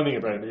 But the only thing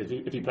about it,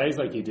 if he plays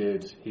like he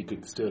did, he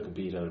could still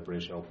compete at a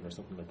British Open or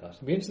something like that.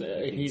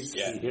 He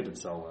hit it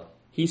so well.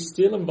 He's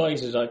still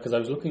invited, because I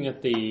was looking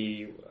at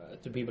the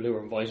people who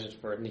were invited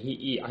for it, and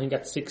I think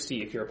at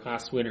 60, if you're a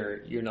past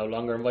winner, you're no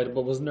longer invited.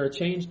 But wasn't there a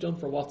change done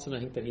for Watson? I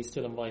think that he's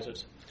still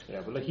invited.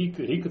 Yeah, but he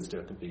could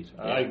still compete.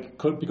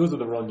 Because of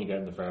the run you get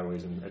in the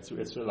fairways, and it's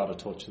a lot of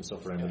touch and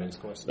stuff around the links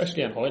course,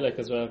 especially on Hoylake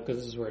as well, because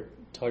this is where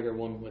Tiger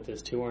won with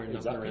his 2-iron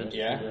knocking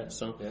around.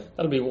 So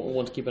that'll be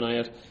one to keep an eye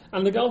out.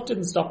 And the golf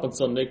didn't stop on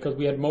Sunday, because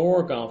we had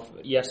more golf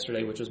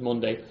yesterday, which was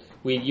Monday.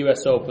 We had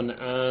US Open,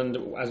 and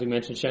as we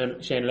mentioned,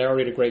 Shane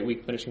Lowry had a great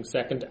week, finishing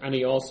second, and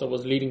he also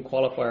was leading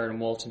qualifier in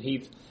Walton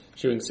Heath,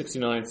 shooting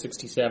 69,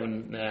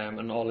 67,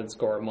 an all-in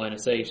score of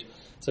 -8.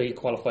 So he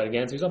qualified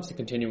again. So he's obviously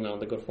continuing on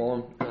the good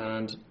form.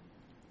 And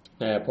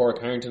Porrick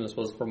Harrington, I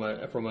suppose, from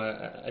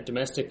a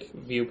domestic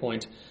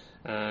viewpoint,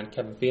 and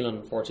Kevin Phelan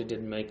unfortunately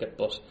didn't make it,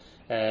 but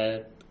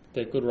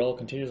the good roll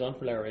continues on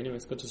for Lowry. Anyway,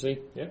 it's good to see.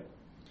 Yeah.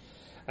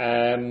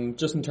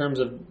 Just in terms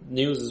of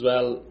news as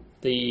well,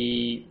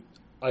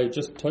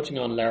 just touching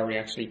on Lowry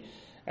actually.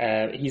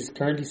 He's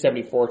currently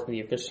 74th in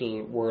the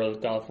official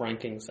world golf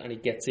rankings, and he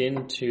gets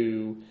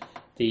into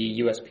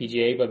the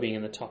USPGA by being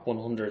in the top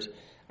 100.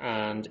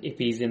 And if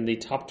he's in the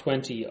top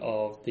 20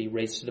 of the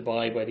Race to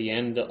Dubai by the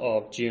end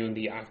of June,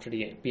 after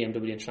the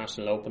BMW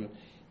International Open,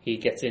 he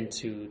gets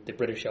into the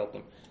British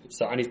Open.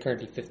 So, and he's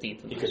currently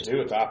 15th. He could do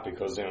with that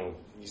because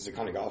he's the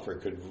kind of golfer who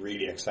could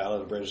really excel at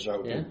the British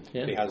Open.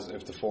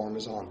 If the form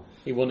is on.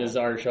 He won his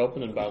Irish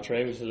Open in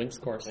Baltray, which is a links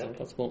course. So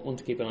that's one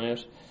to keep an eye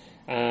out.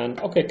 And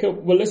okay, cool.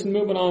 Well, listen,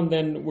 moving on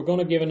then, we're going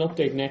to give an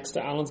update next.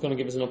 Alan's going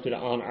to give us an update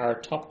on our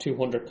top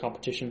 200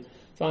 competition.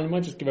 So Alan, you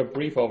might just give a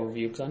brief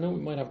overview, because I know we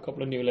might have a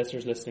couple of new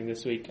listeners listening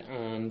this week,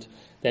 and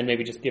then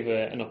maybe just give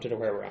an update of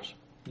where we're at.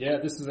 Yeah,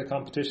 this is a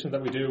competition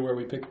that we do where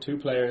we pick two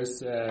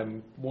players,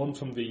 one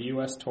from the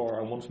US Tour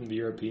and one from the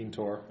European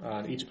Tour,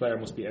 and each player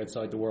must be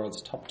outside the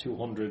world's top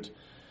 200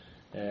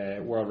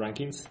 world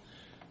rankings.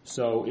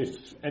 So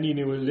if any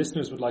new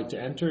listeners would like to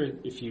enter,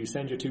 if you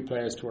send your two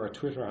players to our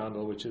Twitter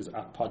handle, which is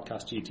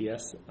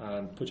 @podcastgts,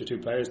 and put your two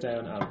players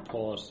down and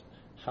put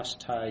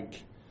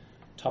hashtag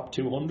top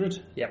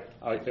 200,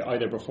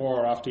 either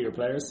before or after your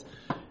players,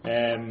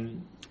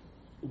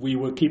 we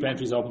will keep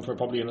entries open for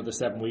probably another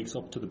 7 weeks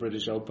up to the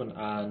British Open,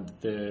 and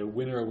the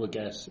winner will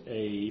get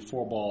a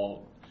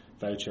 4-ball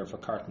voucher for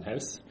Carton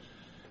House.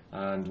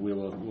 And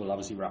we'll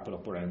obviously wrap it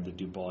up around the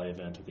Dubai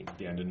event, I think, at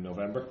the end of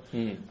November.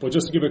 But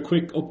just to give a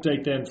quick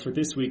update then for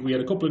this week, we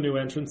had a couple of new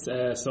entrants.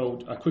 So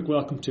a quick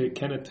welcome to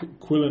Kenneth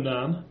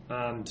Quillinan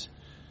and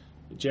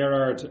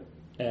Gerard,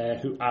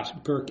 who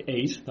at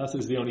Girk8. That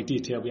is the only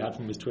detail we had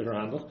from his Twitter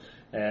handle.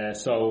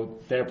 So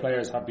their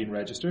players have been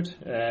registered.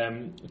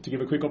 To give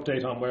a quick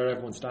update on where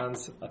everyone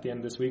stands at the end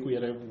of this week, we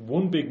had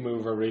one big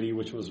mover really,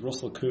 which was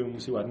Russell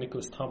Coombs, who had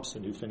Nicholas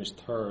Thompson, who finished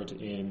third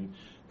in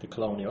the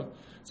Colonial.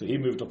 So he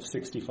moved up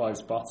 65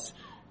 spots.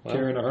 Wow.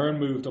 Kieran Ahern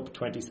moved up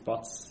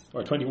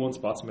 21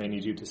 spots, mainly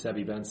due to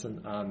Sebi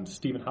Benson, and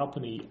Stephen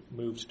Halpenny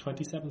moved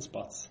 27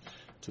 spots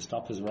to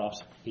stop his rot.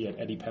 He had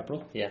Eddie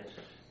Pepperell. Yeah.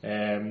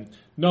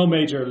 No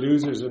major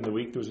losers in the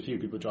week. There was a few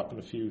people dropping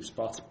a few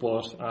spots,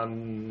 but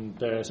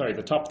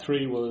the top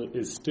three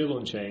is still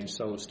unchanged.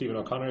 So Stephen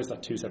O'Connor is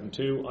at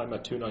 272, I'm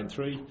at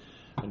 293,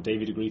 and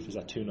Davy DeGrief is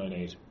at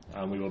 298.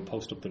 And we will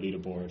post up the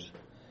leaderboard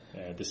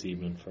this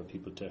evening for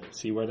people to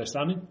see where they're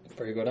standing.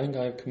 Very good. I think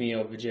I have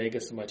Camillo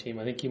Villegas in my team.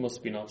 I think he must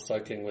have been off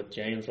cycling with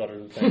James rather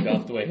than playing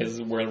golf the way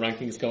his world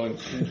ranking is going.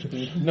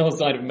 No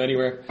sign of him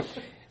anywhere.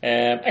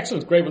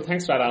 Excellent, great. Well,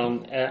 thanks for that,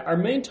 Alan. Our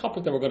main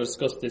topic that we're going to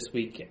discuss this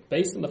week,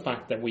 based on the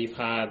fact that we've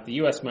had the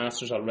US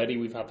Masters already,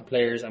 we've had the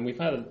players, and we've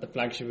had the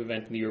flagship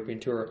event in the European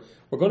Tour,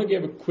 we're going to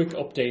give a quick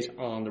update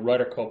on the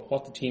Ryder Cup,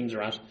 what the teams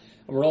are at,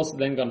 and we're also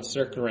then going to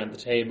circle around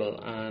the table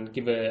and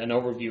give an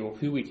overview of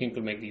who we think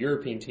will make the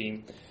European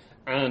team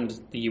and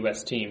the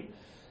US team.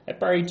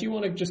 Barry, do you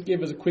want to just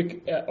give us a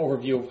quick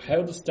overview of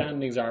how the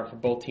standings are for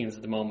both teams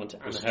at the moment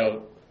and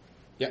how?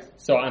 Yeah.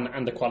 So and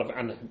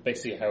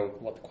basically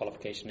what the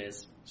qualification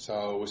is.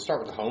 So we'll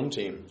start with the home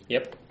team.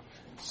 Yep.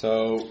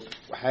 So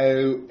how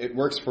it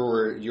works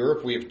for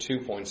Europe, we have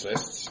 2 points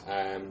lists,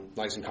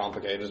 nice and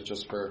complicated,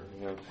 just for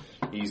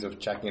ease of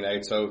checking it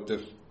out. So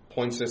the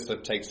points list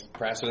that takes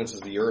precedence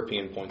is the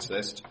European points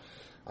list.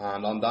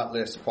 And on that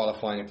list,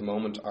 qualifying at the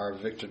moment are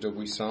Victor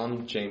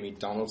Dubuisson, Jamie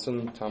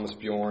Donaldson, Thomas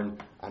Bjorn,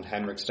 and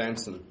Henrik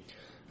Stenson.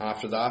 And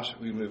after that,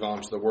 we move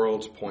on to the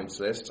world points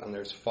list, and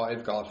there's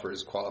 5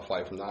 golfers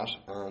qualify from that.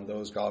 And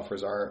those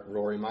golfers are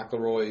Rory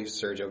McIlroy,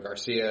 Sergio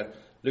Garcia,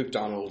 Luke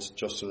Donald,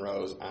 Justin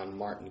Rose, and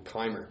Martin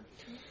Keimer.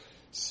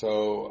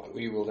 So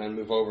we will then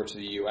move over to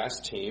the US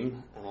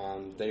team,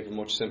 and they have a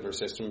much simpler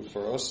system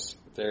for us.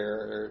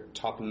 Their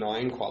top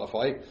 9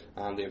 qualify,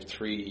 and they have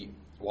 3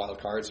 wild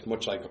cards,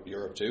 much like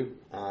Europe do.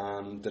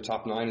 The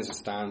top 9 as it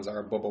stands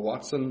are Bubba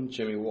Watson,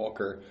 Jimmy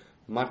Walker,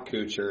 Matt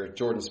Kuchar,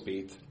 Jordan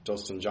Spieth,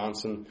 Dustin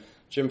Johnson,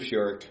 Jim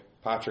Furyk,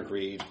 Patrick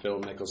Reed,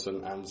 Phil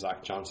Mickelson, and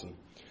Zach Johnson.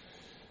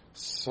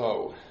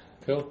 So,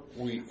 cool.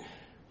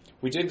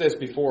 We did this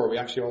before. We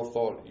actually all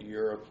thought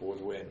Europe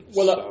would win.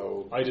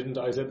 Well, I didn't.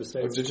 I said the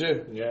States. Oh, did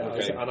you? Yeah.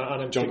 Okay. And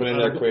I'm jumping in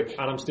there quick.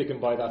 And I'm sticking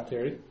by that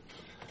theory.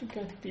 I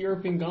think the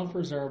European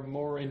golfers are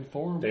more in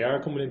form. They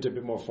are coming into a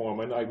bit more form,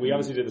 and we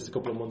obviously did this a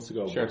couple of months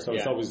ago. Sure, so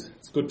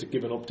it's good to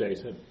give an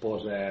update.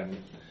 But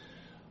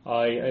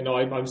I know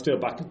I'm still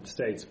back in the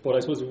States. But I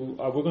suppose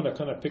we're going to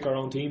kind of pick our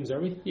own teams,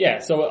 are we? Yeah.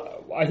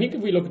 So I think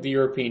if we look at the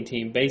European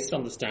team based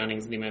on the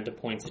standings and the amount of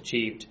points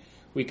achieved,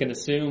 we can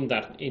assume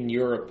that in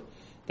Europe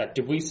that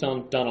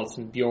Dubuisson,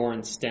 Donaldson,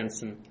 Bjorn,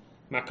 Stenson,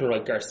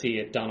 McIlroy,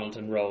 Garcia, Donald,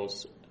 and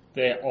Rose,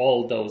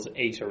 all those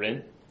 8 are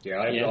in. Yeah,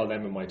 I have all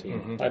them in my team.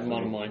 Mm-hmm. I have them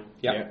on mine.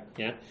 Yeah.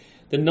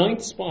 The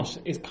 9th spot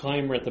is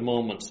Keimer at the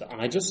moment,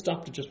 and I just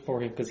stopped it just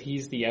before him because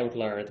he's the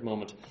outlier at the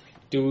moment.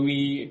 Do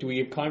we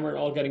have Keimer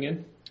all getting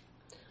in?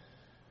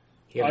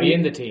 He'll be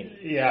in the team.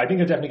 Yeah, I think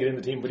he'll definitely get in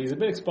the team, but he's a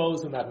bit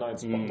exposed in that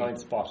 9th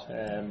spot.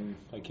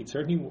 He'd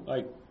certainly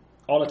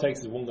all it takes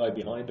is one guy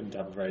behind him to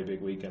have a very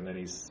big week, and then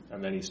he's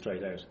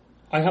straight out.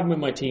 I have him in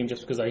my team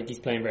just because I think he's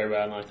playing very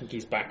well and I think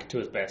he's back to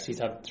his best. He's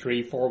had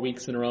 3-4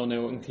 weeks in a row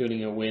now,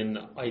 including a win.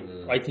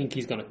 I think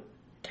he's going to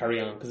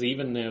carry on because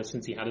even now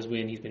since he had his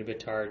win, he's been a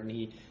bit tired and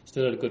he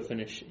still had a good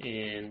finish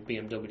in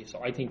BMW.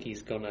 So I think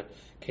he's going to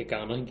kick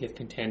on. I think he's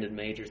contended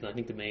majors, and I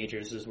think the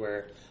majors is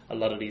where a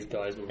lot of these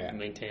guys will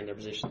maintain their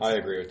positions. I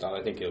agree with that.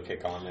 I think he'll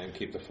kick on and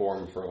keep the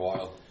form for a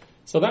while.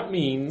 So that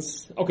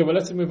means, okay, well,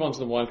 let's move on to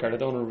the wildcard. I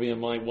don't want to reveal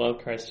my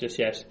wildcards just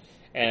yet.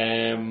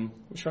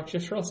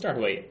 Sure, I'll start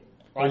away.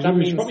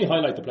 We should probably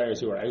highlight the players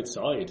who are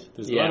outside.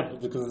 Because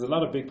there's a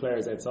lot of big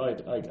players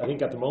outside. I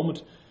think at the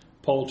moment,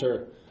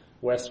 Poulter,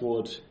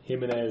 Westwood,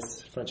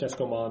 Jimenez,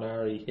 Francesco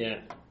Molinari,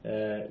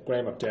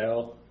 Graham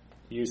McDowell,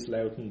 Hughes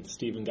Loughton,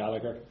 Stephen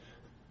Gallagher,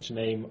 to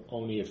name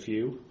only a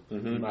few.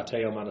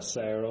 Matteo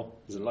Manacero.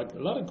 There's a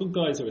lot of good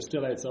guys who are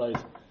still outside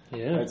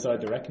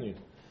the reckoning.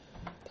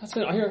 That's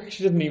it. I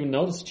actually didn't even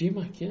notice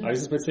GMAC. Yeah. I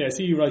was just about to say, I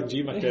see you writing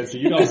GMAC there, so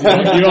you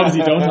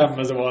obviously don't have him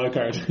as a wild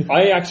card.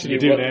 I actually you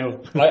do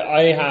now.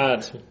 I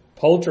had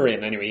Poulter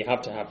in anyway. You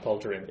have to have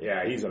Poulter in.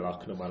 Yeah, he's a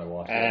lock no matter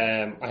what.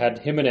 I had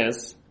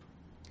Jimenez,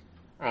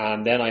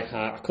 and then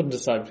I couldn't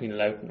decide between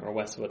Loughton or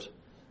Westwood,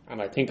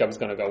 and I think I was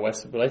going to go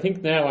Westwood. But I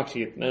think now that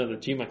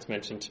GMAC's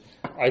mentioned,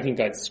 I think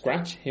I'd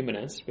scratch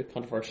Jimenez, a bit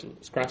controversial,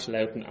 scratch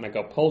Loughton, and I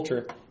got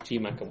Poulter,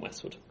 GMAC, and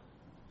Westwood.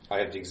 I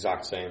had the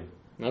exact same.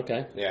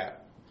 Okay. Yeah.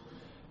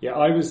 Yeah,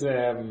 I was.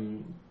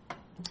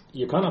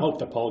 You kind of hope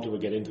that Poulter will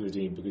get into the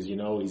team because you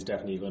know he's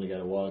definitely going to get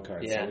a wild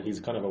card. Yeah. So he's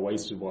kind of a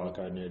wasted wild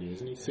card nearly,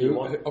 isn't he? So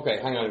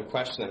okay, hang on.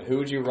 Question then: who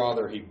would you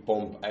rather he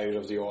bump out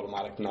of the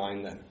automatic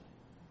 9 then?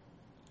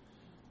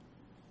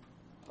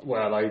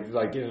 Well, in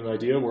an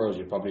ideal world,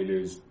 you'd probably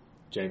lose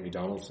Jamie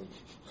Donaldson.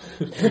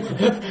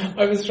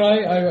 I was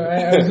trying.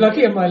 I was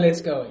looking at my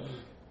list going.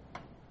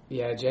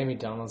 Yeah, Jamie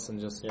Donaldson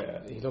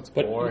he looks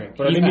boring.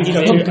 But I think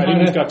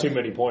he's got too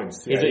many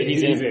points. Yeah,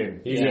 he's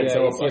in. He's in.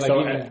 So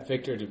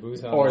Victor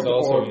Dubuisson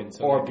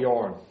or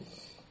Bjorn.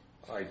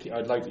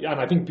 And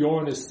I think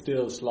Bjorn is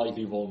still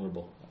slightly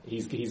vulnerable.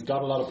 He's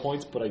got a lot of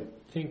points, but I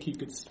think he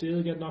could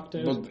still get knocked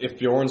out. But if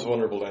Bjorn's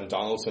vulnerable, then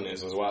Donaldson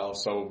is as well.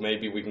 So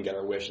maybe we can get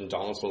our wish and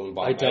Donaldson will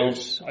buy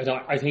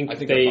I think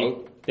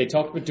they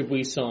talked about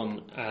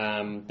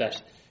Dubuisson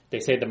that. They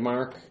say the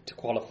mark to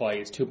qualify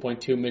is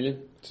 2.2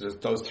 million. So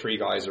those 3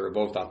 guys are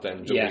above that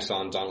then,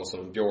 Dubuisson, Donaldson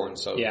and Bjorn.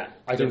 So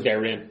I think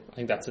they're in. I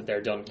think that's it, they're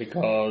done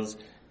because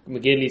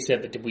McGinley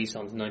said that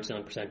Dubuisson's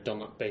 99%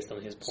 done based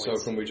on his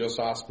points. So can we just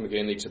ask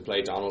McGinley to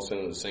play Donaldson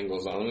in the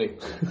singles only?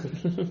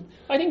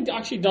 I think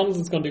actually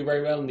Donaldson's going to do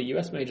very well in the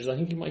US majors. I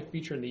think he might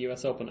feature in the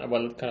US Open,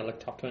 well, kind of like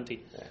top 20.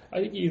 Yeah.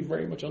 I think he's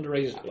very much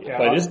underrated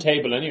by this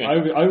table anyway.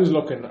 I was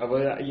looking,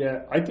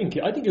 I think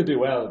he'll do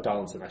well at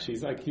Donaldson. Actually,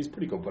 he's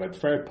pretty good, but I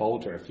prefer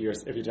Poulter. If you're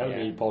telling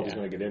me Poulter's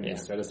going to get in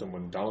instead of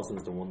someone,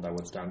 Donaldson's the one that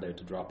would stand out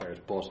to drop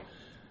out. But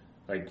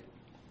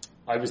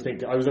I was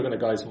looking at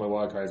guys for my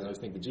wild cards and I was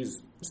thinking,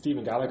 geez,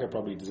 Stephen Gallagher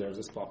probably deserves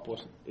a spot,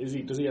 but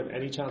does he have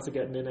any chance of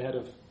getting in ahead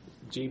of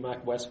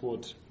GMAC,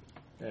 Westwood,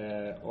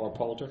 or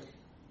Poulter?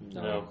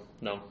 No.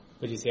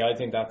 But you see, I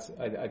think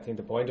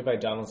the point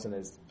about Donaldson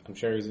is, I'm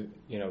sure he's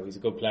a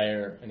good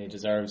player and he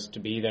deserves to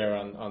be there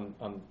on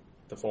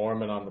the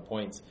form and on the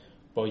points.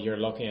 But you're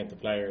looking at the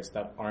players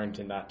that aren't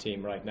in that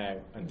team right now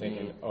and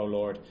thinking, oh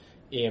Lord,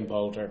 Ian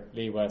Poulter,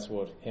 Lee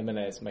Westwood,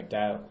 Jimenez,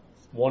 McDowell,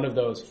 one of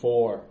those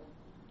 4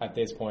 at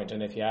this point,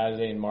 and if you add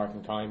in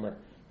Martin Keimer,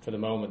 for the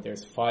moment,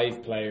 there's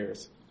 5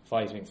 players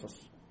fighting for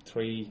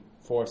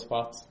 4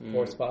 spots,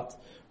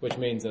 which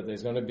means that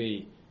there's going to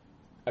be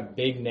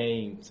big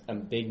names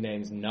and big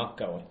names not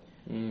going.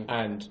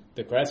 And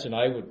the question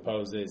I would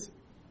pose is,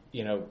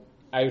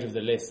 out of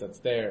the list that's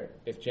there,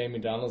 if Jamie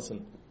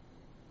Donaldson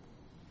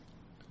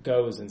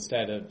goes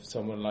instead of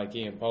someone like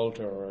Ian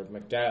Poulter or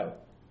McDowell,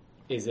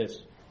 is it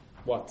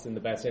what's in the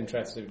best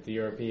interest of the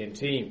European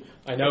team?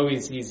 I know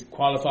he's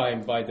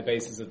qualifying by the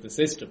basis of the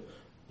system,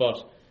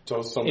 but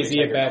is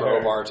he a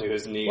crowbar to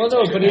his knee? Well,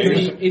 no, but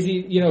is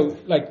he?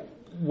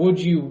 Would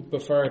you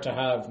prefer to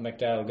have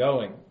McDowell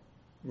going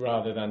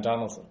rather than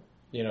Donaldson?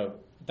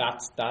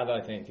 That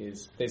I think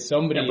is there's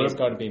somebody who's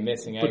got to be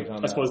missing out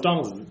on. I suppose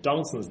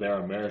Donaldson's there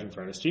on merit, in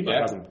fairness.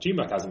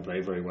 GMAC hasn't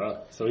played very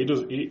well, so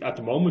at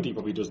the moment he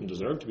probably doesn't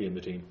deserve to be in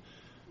the team.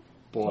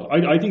 But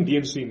I think the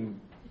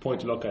interesting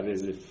point to look at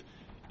is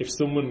if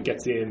someone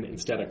gets in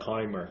instead of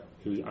Keimer,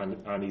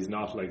 and he's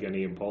not like an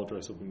Ian Poulter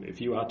or something,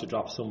 if you had to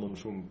drop someone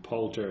from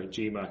Poulter,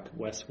 GMAC,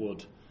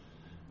 Westwood,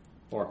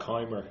 or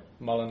Keimer,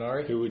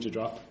 Molinari, who would you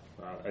drop?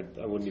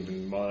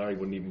 Molinari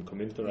wouldn't even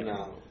come into the record.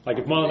 No. Like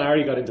if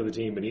Molinari got into the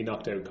team and he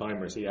knocked out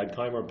Keimer, so you had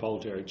Keimer,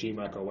 Poulter,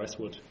 GMAC or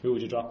Westwood, who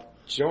would you drop?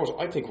 Do you know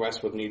what? I think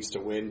Westwood needs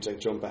to win to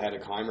jump ahead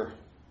of Keimer.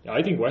 Yeah,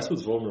 I think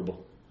Westwood's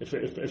vulnerable if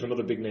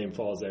another big name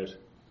falls out.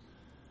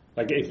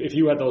 Like if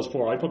you had those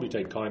 4, I'd probably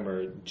take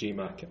Keimer,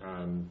 GMAC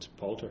and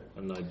Poulter,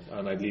 and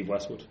I'd leave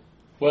Westwood.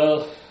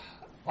 Well,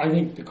 I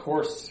think the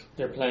course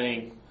they're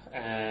playing,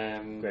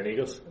 Glen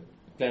Eagles,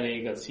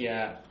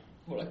 yeah.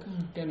 Well,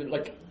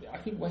 I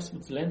think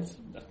Westwood's length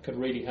that could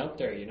really help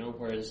there,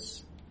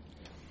 whereas.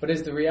 But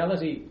is the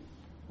reality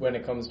when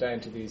it comes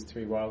down to these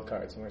 3 wild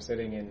cards, and we're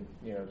sitting in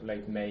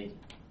late May,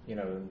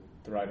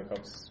 the Ryder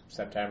Cup's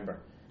September.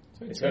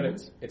 It's going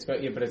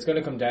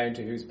to come down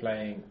to who's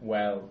playing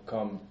well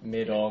come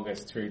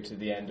mid-August through to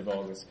the end of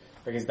August,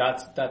 because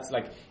that's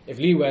like if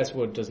Lee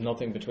Westwood does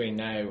nothing between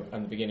now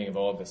and the beginning of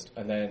August,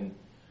 and then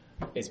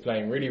is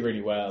playing really,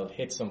 really well,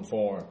 hits some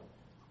form,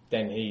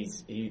 then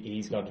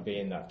he's got to be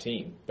in that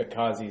team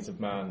because he's a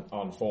man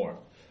on form.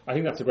 I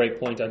think that's a great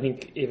point. I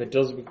think if it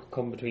does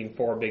come between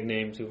 4 big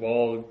names who've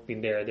all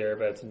been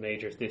thereabouts in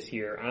majors this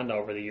year and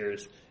over the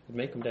years, it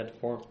may come down to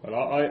 4. Well,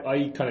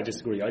 I kind of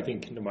disagree. I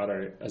think no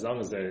matter, as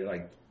long as they're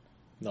like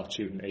not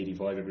shooting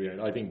 85 every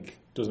round, I think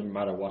it doesn't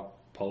matter what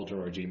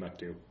Poulter or GMAC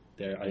do.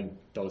 I think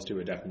those 2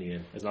 are definitely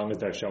in. As long as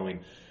they're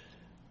showing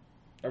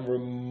a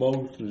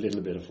remote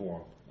little bit of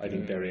form, I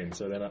think they're in.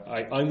 So then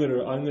I'm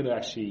gonna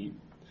actually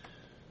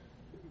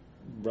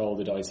roll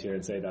the dice here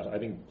and say that I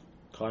think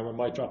Keimer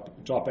might drop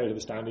out of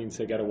the standings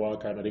to get a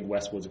wild card. I think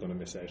Westwood's going to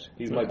miss out.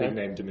 He's my big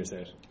name to miss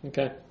out.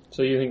 Okay,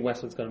 so you think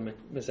Westwood's going to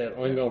miss out?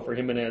 I'm going for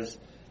Jimenez,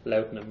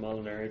 Loughton and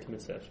Molinari to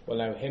miss out. Well,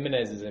 now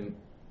Jimenez is in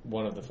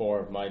one of the 4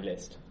 of my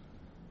list,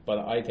 but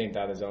I think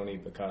that is only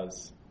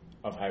because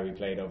of how he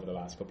played over the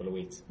last couple of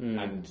weeks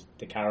and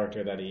the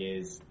character that he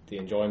is, the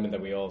enjoyment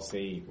that we all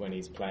see when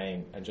he's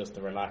playing, and just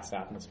the relaxed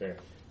atmosphere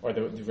or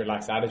the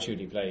relaxed attitude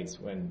he plays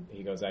when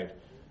he goes out.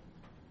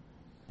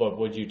 But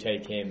would you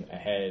take him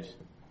ahead?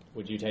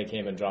 Would you take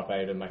him and drop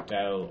out a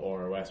McDowell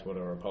or a Westwood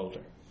or a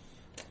Poulter?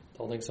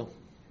 Don't think so.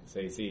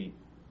 So you see,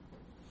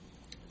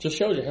 just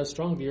shows you how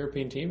strong the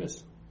European team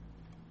is.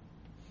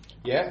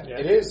 Yeah,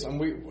 it is,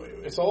 and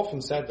it's often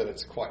said that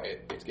it's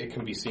it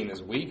can be seen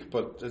as weak,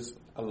 but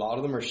a lot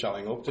of them are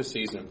showing up this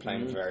season and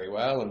playing very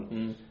well,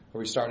 and are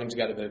we starting to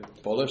get a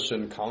bit bullish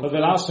and confident? But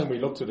the last time we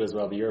looked at it as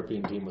well, the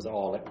European team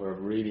were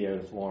really out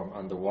of form,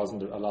 and there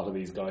wasn't a lot of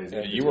these guys.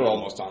 Yeah, you were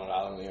almost on it,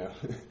 Alan.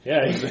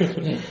 Yeah,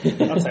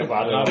 that's how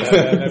bad it was.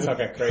 Let's not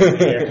get crazy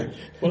here.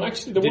 Well,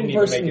 actually, didn't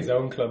even make his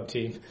own club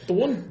team. The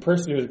one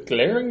person who is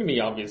glaringly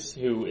obvious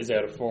who is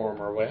out of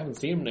form, or we haven't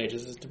seen him in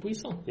ages, is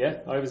Dubuisson. Yeah,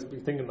 I was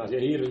thinking that. Yeah,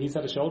 he's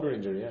had a shoulder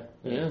injury.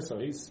 Yeah.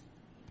 So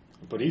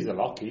but he's a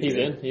lock. He's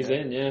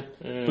in. Yeah.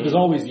 But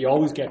you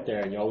always get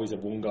there, and you always have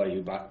one guy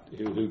who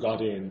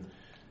got in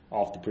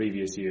off the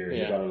previous year,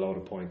 who got a load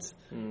of points,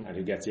 and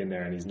who gets in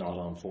there and he's not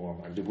on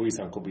form. And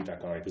Dubuisson could be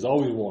that guy. There's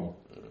always one,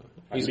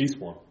 at least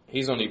one.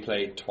 He's only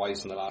played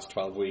twice in the last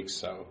 12 weeks,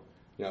 so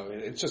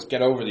it's just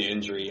get over the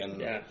injury,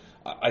 and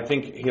I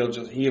think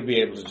he'll be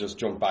able to just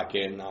jump back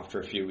in after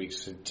a few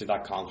weeks to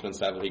that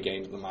confidence level he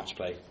gained in the match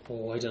play.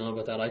 Oh, I don't know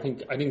about that. I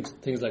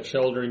think things like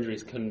shoulder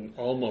injuries can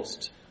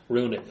almost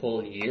ruin a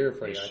full year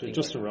for you.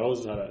 Justin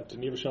Rose didn't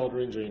he have a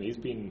shoulder injury, and he's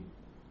been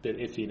a bit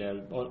iffy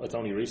now. It's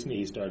only recently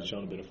he started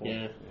showing a bit of form.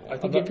 Yeah, I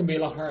think it can be a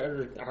lot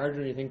harder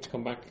than you think to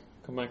come back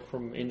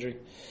from injury.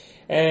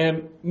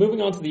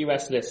 Moving on to the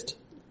US list.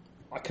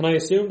 Can I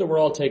assume that we're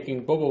all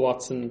taking Bubba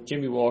Watson,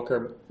 Jimmy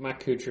Walker, Matt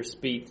Kuchar,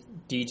 Spieth,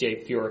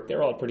 DJ Furyk?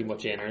 They're all pretty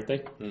much in, aren't they?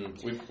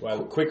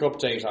 Quick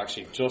update,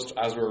 actually. Just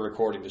as we're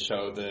recording the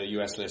show, the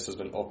US list has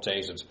been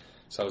updated.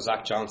 So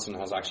Zach Johnson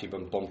has actually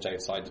been bumped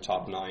outside the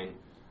top 9.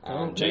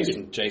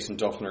 Jason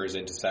Duffner is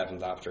into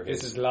 7th after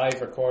his. This is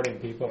live recording,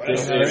 people.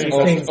 This is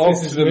up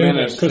to the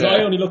minute. Because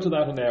I only looked at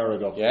that an hour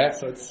ago. Yeah.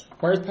 So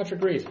where's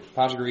Patrick Reed?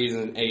 Patrick Reed is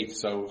in 8th,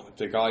 so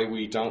the guy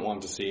we don't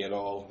want to see at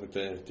all, with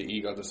the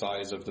ego the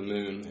size of the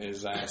moon,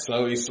 is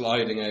slowly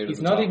sliding out. He's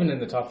not even in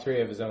the top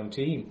 3 of his own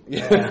team. So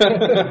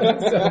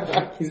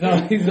he's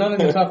not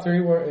in the top 3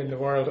 in the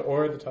world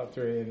or the top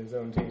 3 in his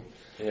own team.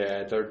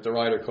 Yeah, the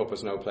Ryder Cup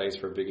is no place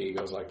for big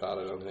egos like that,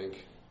 I don't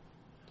think.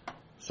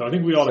 So I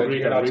think we all agree.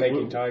 You're not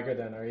taking Tiger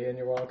then, are you, in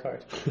your wild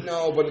card?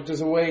 No, but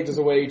there's a way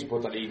to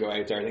put that ego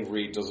out there. I think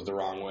Reed does it the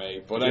wrong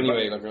way. But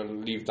anyway, I'm going to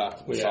leave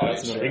that aside.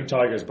 I think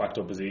Tiger's backed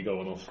up his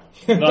ego enough.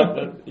 I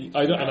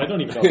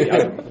don't even know if he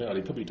has him.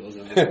 He probably does.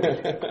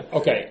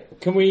 Okay,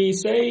 can we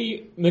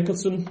say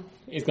Mickelson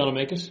is going to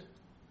make it?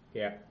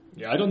 Yeah.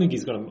 Yeah, I don't know if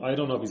he's going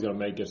to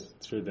make it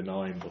through the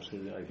 9, but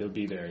he'll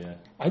be there. Yeah,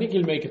 I think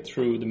he'll make it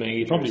through the majors.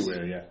 He probably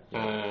will.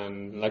 Yeah.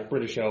 Like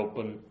British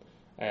Open.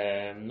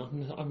 I'm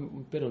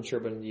a bit unsure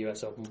about the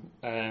US Open.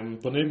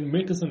 But then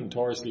Mickelson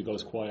notoriously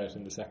goes quiet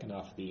in the second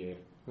half of the year.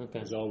 Okay.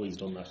 He's always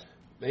done that.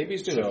 Maybe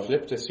he's doing a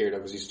flip this year, though,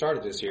 because he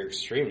started this year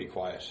extremely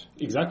quiet.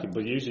 Exactly,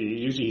 but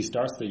usually he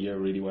starts the year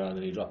really well and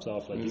then he drops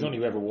off. He's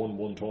only ever won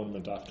one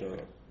tournament after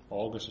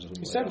August or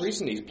something. He said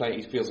recently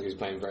he feels like he's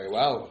playing very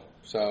well.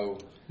 So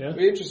it'll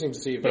be interesting to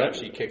see if he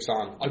actually kicks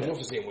on. I'd love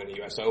to see him win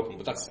the US Open,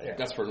 but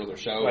that's for another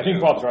show. I think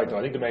Bob's right, though.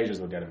 I think the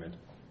majors will get him in.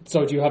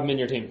 So do you have him in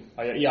your team?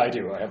 Yeah, I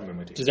do. I have him in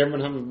my team. Does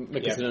everyone have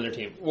Mickelson in their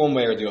team? One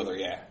way or the other,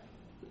 yeah.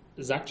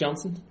 Zach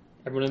Johnson?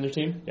 Everyone in their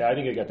team? Yeah, I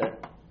think he'll get there.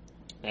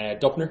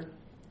 Duffner?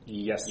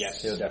 Yes,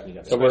 he'll definitely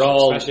get there. So we're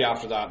all... Especially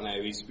after that now,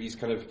 he's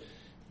kind of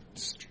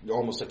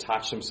almost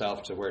attached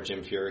himself to where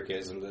Jim Furyk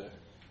is. And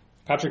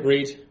Patrick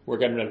Reed, we're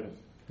getting rid of him.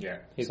 Yeah.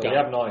 He's so gone. We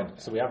have 9.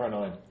 So we have our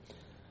 9.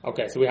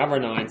 Okay, so we have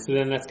our 9. So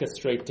then let's get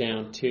straight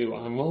down to...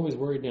 I'm always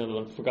worried now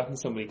that I've forgotten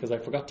somebody because I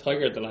forgot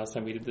Tiger the last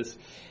time we did this.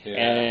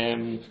 Yeah.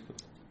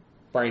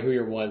 Barry, who are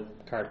your wild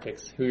card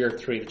picks? Who are your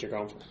 3 that you're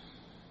going for?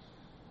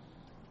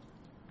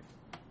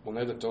 Well,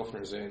 now that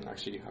Duffner's in,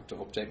 actually, you have to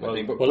update my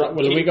thing. But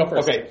will we go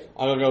first? Okay,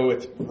 I'll go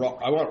with.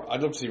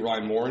 I'd love to see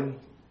Ryan Moore.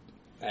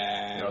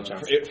 No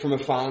chance. From a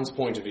fan's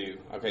point of view,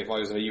 okay, if I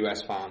was a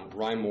US fan,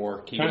 Ryan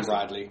Moore, Keegan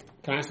Bradley.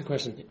 Can I ask a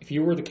question? If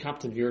you were the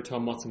captain, if you were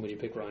Tom Watson, would you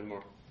pick Ryan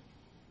Moore?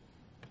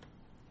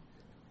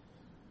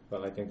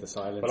 Well, I think the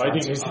silence. But I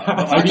think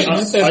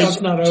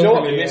that's not over.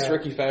 overly. I miss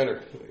Ricky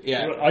Fowler.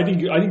 Yeah, I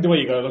think the way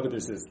you got to look at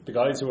this is the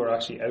guys who are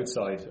actually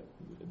outside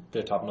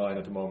the top 9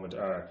 at the moment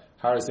are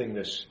Harris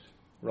English,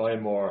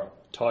 Ryan Moore,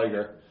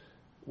 Tiger,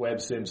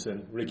 Webb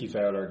Simpson, Ricky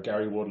Fowler,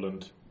 Gary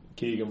Woodland,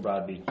 Keegan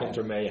Bradley,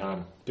 Hunter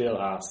Mahan, Bill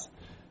Haas,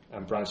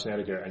 and Brandt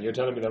Snedeker. And you're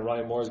telling me that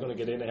Ryan Moore is going to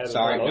get in ahead of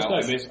all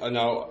those guys?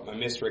 I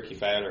missed Ricky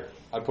Fowler.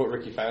 I'd put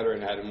Ricky Fowler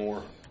in ahead of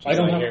Moore. I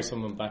don't hear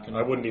someone backing.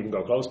 I wouldn't even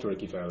go close to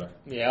Ricky Fowler.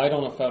 Yeah, I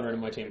don't have Fowler in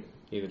my team.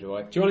 Either do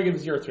I. Do you want to give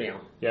us your 3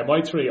 on? Yeah,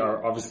 my 3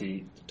 are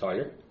obviously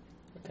Tiger.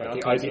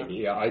 Okay,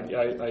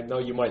 I know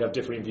you might have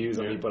differing views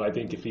on me, but I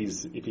think if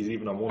he's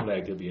even on one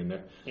leg, he'll be in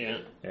there.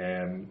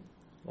 Yeah.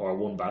 Or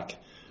one back.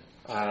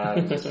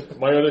 And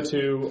my other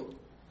 2,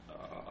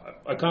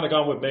 I kind of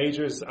gone with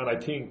majors, and I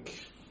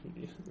think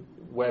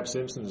Webb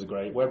Simpson is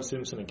great. Webb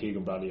Simpson and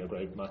Keegan Bradley are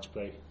great match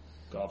play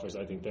golfers.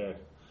 I think they're.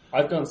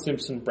 I've gone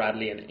Simpson,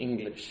 Bradley, and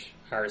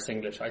Harris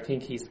English. I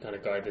think he's the kind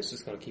of guy that's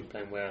just going to keep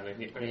playing well, and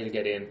he'll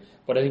get in.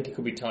 But I think it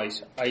could be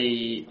tight.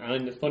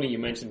 And it's funny you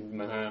mentioned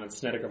Mahan and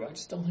Snedeker, but I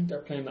just don't think they're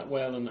playing that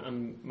well,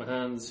 and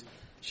Mahan's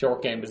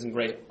short game isn't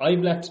great. I've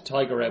left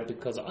Tiger out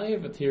because I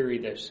have a theory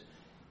that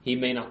he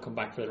may not come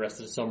back for the rest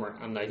of the summer,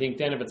 and I think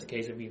then if it's a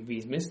case of if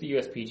he's missed the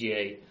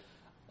USPGA,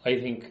 I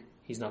think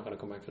he's not going to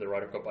come back for the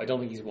Ryder Cup. I don't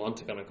think he's going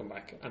to come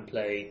back and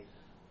play,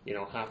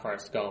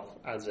 half-arse golf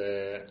as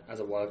a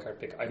wildcard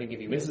pick. I think if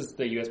he misses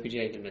the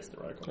USPGA, he'll miss the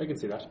Ryder Cup. I can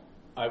see that.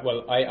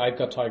 I've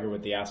got Tiger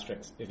with the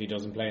asterisk. If he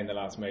doesn't play in the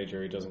last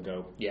major, he doesn't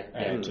go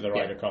to the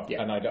Ryder Cup.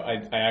 Yeah. And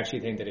I actually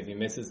think that if he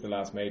misses the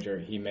last major,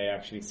 he may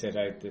actually sit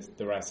out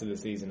the rest of the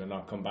season and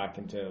not come back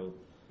until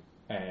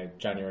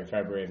January,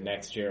 February of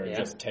next year, and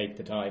just take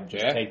the time,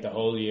 take the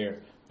whole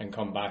year and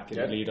come back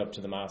and lead up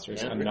to the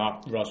Masters and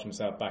not rush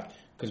himself back.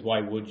 Because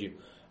why would you?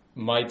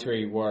 My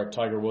 3 were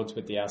Tiger Woods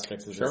with the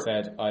asterisks, as I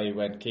said. I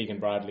went Keegan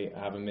Bradley,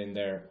 have him in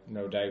there,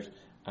 no doubt.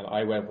 And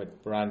I went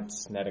with Brandt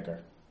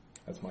Snedeker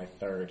as my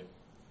 3rd.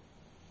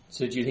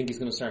 So do you think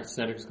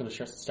Snedeker's going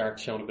to start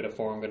showing a bit of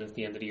form going into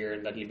the end of the year,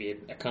 and that he'll be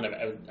a kind of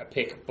a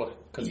pick, but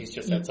because he's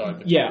just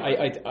outside?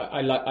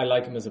 I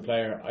like him as a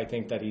player. I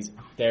think that he's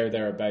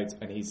thereabouts,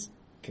 and he's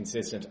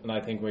consistent. And I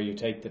think where you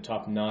take the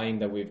top 9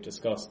 that we've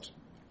discussed,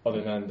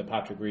 other than the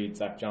Patrick Reed,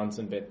 Zach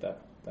Johnson bit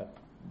that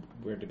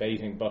we're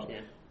debating, but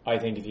I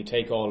think if you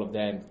take all of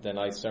them, then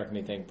I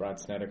certainly think Brandt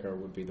Snedeker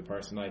would be the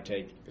person I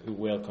take who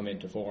will come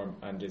into form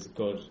and is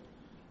good.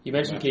 You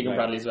mentioned Keegan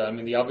Bradley as well. I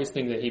mean, the obvious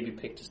thing that he'd be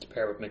picked is to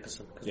pair with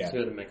Mickelson, because the two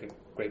of them make a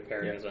great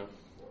pairing as well.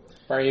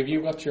 Barry, have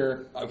you got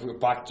your... I've got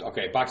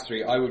back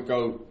 3. I would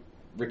go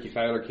Ricky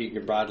Fowler,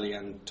 Keegan Bradley,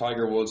 and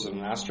Tiger Woods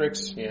and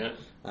asterisk. Yeah.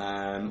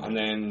 And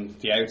then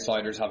the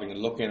outsiders having a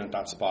look in at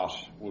that spot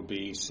would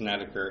be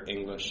Snedeker,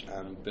 English,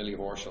 and Billy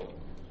Horschel.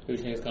 Who do you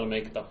think is going to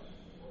make it though?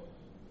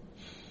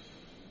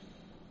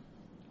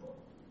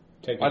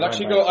 I'd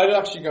actually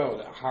go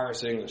with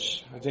Harris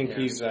English. I think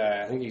he's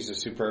a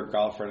superb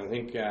golfer, and I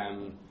think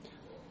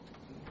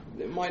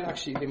they might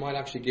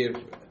actually give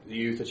the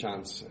youth a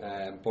chance,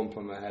 bump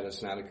him ahead of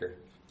Snedeker.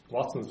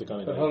 Watson's the kind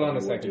of guy. But hold on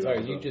a second.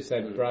 Sorry, you just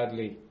said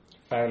Bradley,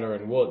 Fowler,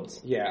 and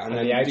Woods. Yeah, and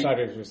then the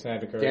outsiders were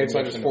Snedeker. The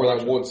outsiders for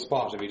that Woods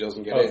spot if he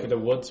doesn't get in. For the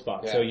Woods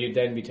spot. Yeah. So you'd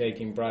then be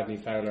taking Bradley,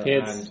 Fowler,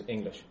 and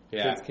English.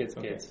 Yeah, kids.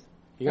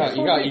 You got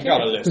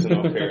to listen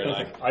up here.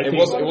 Like it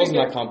wasn't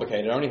that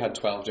complicated. I only had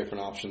 12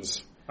 different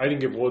options. I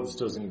think if Woods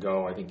doesn't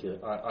go, I think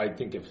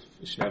if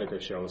Snedeker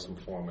shows some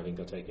form, I think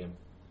they'll take him.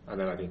 And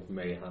then I think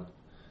Mahan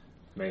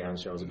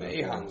shows a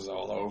bit. Mahan's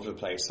all over the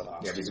place the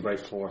last. Yeah, he's a great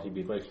he'd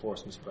be a great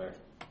foursome player.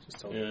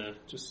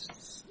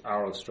 Just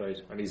arrow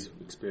straight, and he's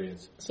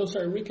experienced. So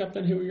sorry, recap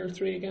then. Who were your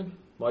 3 again?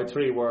 My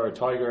 3 were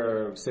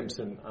Tiger,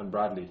 Simpson, and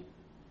Bradley.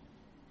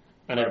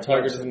 And if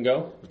Tiger doesn't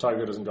go? If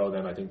Tiger doesn't go,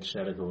 then I think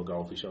Snedeker will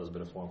go if he shows a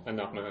bit of form. And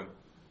not Mahan.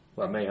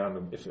 Well,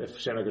 Mahan,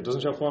 if Snedeker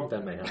doesn't show form,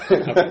 then Mahan.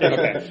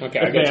 Okay.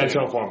 If Mahan's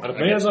showing form. And if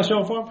Mahan's not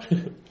showing form...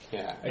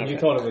 And you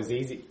thought it was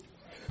easy.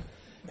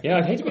 Yeah,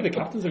 I'd hate to be the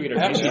captains of either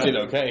team. I actually did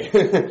okay.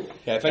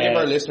 If any of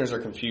our listeners are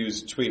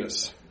confused, tweet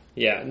us.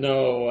 Yeah,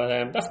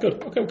 no, that's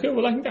good. Okay, cool.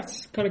 Well, I think that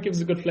kind of gives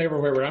us a good flavour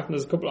where we're at. And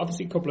there's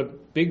a couple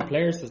of big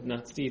players that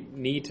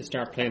need to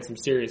start playing some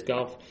serious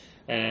golf,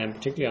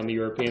 particularly on the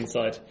European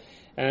side.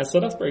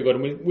 So that's very good.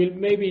 And we'll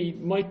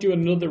might do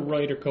another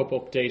Ryder Cup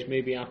update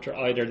maybe after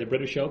either the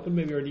British Open,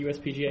 maybe, or the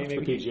USPGA,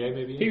 maybe. The PGA,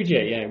 maybe.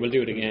 PGA, yeah, we'll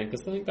do it again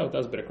because I think that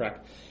was a bit of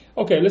crack.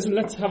 Okay, listen,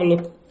 let's have a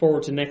look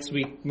forward to next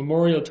week.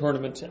 Memorial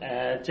Tournament,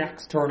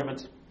 Jack's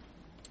Tournament.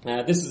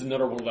 This is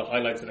another one of the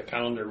highlights of the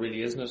calendar,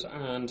 really, isn't it?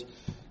 And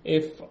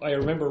if I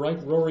remember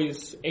right,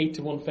 Rory's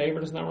 8-1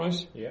 favourite, isn't that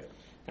right? Yeah.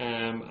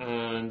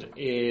 and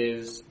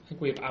is, I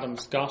think we have Adam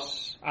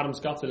Scott's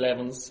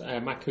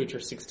 11s, Matt Kuchar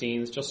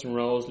 16s, Justin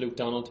Rose, Luke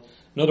Donald.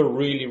 Another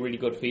really, really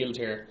good field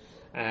here.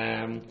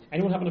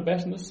 Anyone having a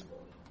bet in this?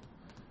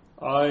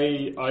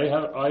 I'm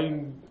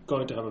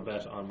going to have a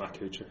bet on Matt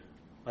Kuchar.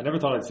 I never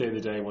thought I'd say the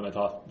day when I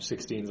thought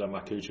 16s on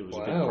Matt Kuchar was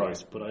a big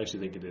price, but I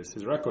actually think it is.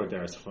 His record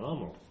there is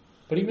phenomenal.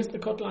 But he missed the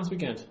cut last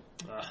weekend.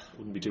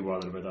 Wouldn't be too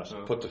bothered about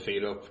that. Put the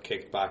feet up,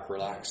 kick back,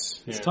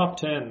 relax. He's top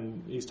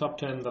 10. He's top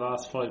 10 the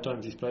last 5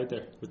 times he's played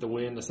there, with the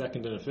win, a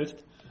second and a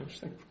fifth.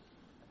 Interesting.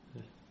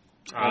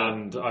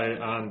 And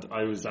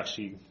I was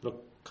actually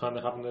kind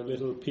of having a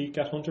little peek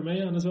at Hunter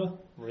Mahan as well.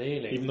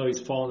 Really? Even though he's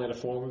fallen out of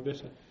form a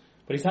bit.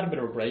 But he's had a bit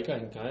of a break, I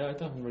think. I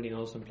haven't really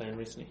noticed him playing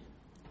recently.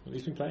 Well,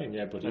 he's been playing,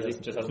 yeah, but he's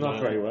not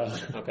very well.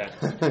 Okay.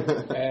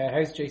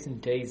 How's Jason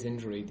Day's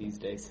injury these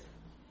days?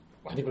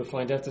 I think we'll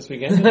find out this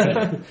weekend.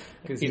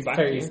 Because he's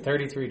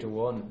 33 to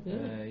 1.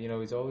 Yeah.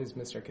 He's always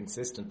Mr.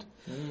 Consistent.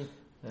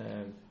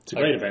 It's a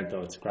great event,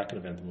 though. It's a cracking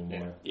event in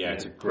Memorial. Yeah,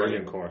 it's a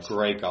brilliant course.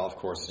 Great golf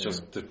course. It's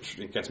just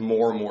it gets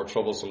more and more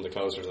troublesome the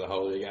closer to the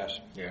hole you get.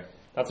 Yeah.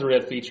 That's a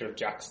real feature of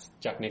Jack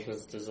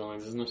Nicklaus'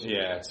 designs, isn't it?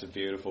 Yeah, it's a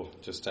beautiful.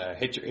 Just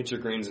hit your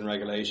greens in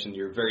regulation.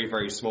 Your very,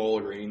 very small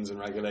greens in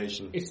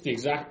regulation. It's the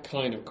exact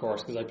kind of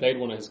course, because I played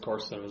one of his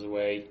courses when I was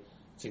away.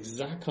 It's the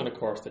exact kind of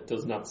course that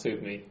does not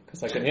suit me,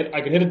 because I can hit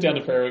it down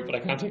the fairway, but I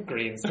can't hit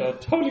greens, so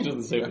it totally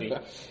doesn't suit me.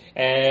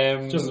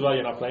 Just as well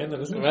you're not playing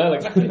then, isn't it? Well,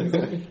 exactly.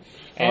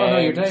 No,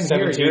 you're down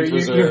here.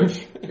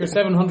 You're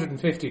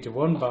 750 to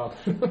 1, Bob.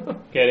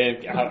 Get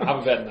in. Have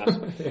a bet on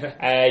that.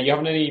 Yeah. You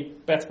having any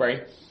bets,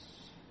 Barry?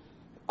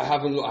 I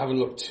haven't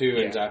looked too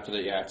in depth at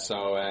it yet,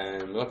 so I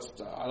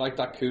like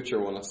that Kuchar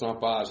one. It's not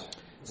bad.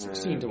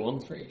 16 to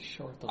 1, very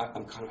short though.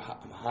 I'm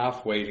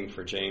half waiting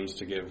for James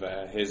to give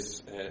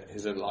his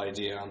little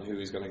idea on who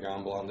he's going to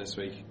gamble on this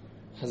week.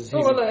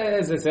 Well,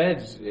 as I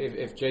said,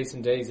 if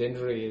Jason Day's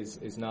injury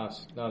is not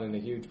in a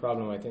huge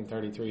problem, I think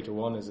 33 to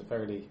 1 is a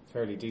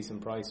fairly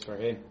decent price for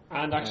him.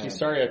 And actually,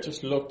 sorry, I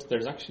just looked.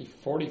 There's actually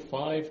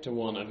 45 to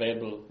 1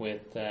 available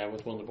with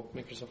one of the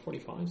bookmakers of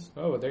 45s.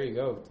 Oh, well, there you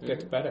go. It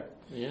gets better.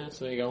 Yeah,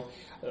 so there you go.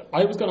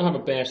 I was going to have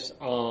a bet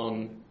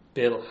on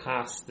Bill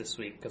Haas this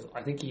week, because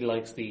I think he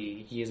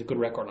has a good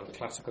record on the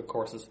classical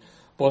courses.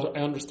 But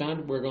I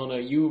understand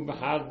you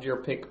had your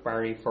pick,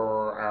 Barry,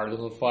 for our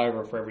little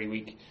fiver for every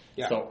week.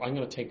 Yeah. So I'm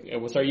going to take,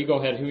 you go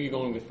ahead. Who are you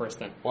going with first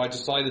then? Well, I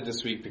decided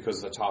this week,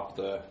 because the top of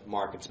the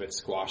market's a bit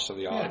squashed on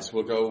the odds,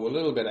 we'll go a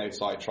little bit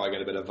outside, try to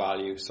get a bit of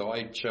value. So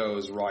I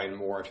chose Ryan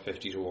Moore at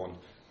 50 to 1.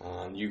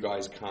 And you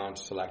guys can't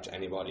select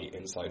anybody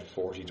inside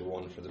 40 to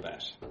 1 for the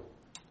bet.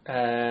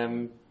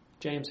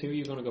 James, who are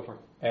you going to go for?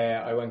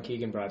 I went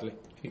Keegan Bradley.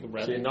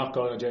 So you're not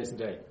going on Jason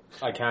Day?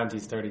 I can't.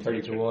 He's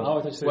 33 to 1. Oh,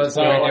 there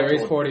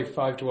is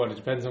 45 to 1. It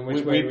depends on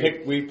which way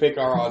we pick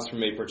our odds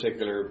from a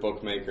particular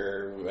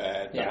bookmaker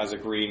that has a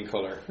green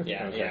colour.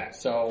 Yeah, okay.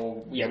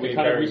 So we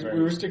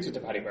restricted to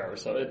Paddy Barber,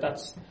 so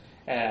that's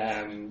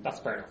fair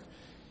enough.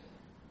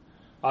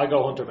 I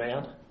go Hunter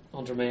Mahan.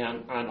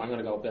 And I'm going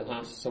to go Bill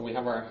Haas. So we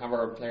have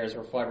our players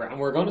for fiver, and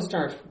we're going to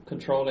start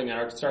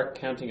start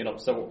counting it up.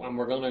 So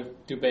we're going to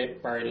do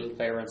Barry a little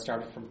favour and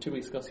start it from 2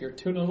 weeks ago. So you're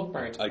 2-0 up,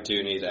 Barry. I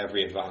do need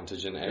every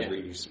advantage in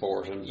every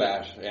sport and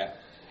bet. Yeah.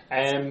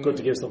 Good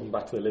to give something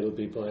back to the little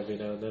people every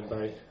now and then,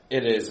 Barry.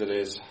 It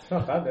is.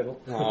 Not that little.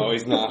 No,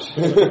 he's not.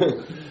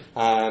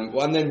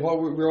 And then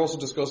what we're also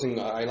discussing,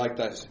 I like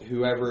that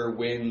whoever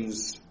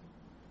wins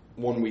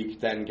 1 week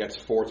then gets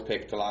fourth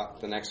pick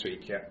the next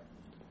week. Yeah.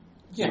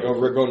 So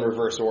we're going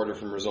reverse order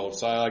from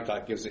results. So I like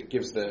that. Gives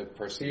the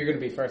person. So you're going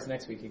to be first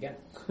next week again?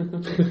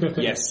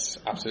 Yes,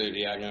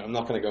 absolutely. Yeah, I'm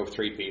not going to go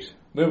three-peat.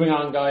 Moving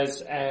on,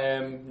 guys.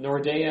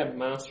 Nordea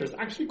Masters,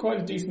 actually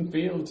quite a decent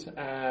field.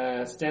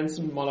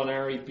 Stenson,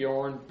 Molinari,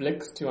 Bjorn,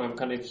 Blix too. I'm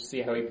kind of interested to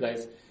see how he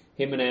plays.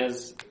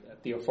 Jimenez,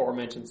 the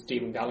aforementioned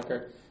Stephen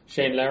Gallagher.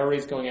 Shane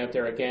Lowry's going out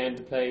there again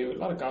to play. A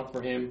lot of golf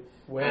for him.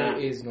 Where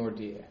is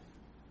Nordea?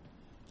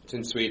 It's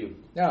in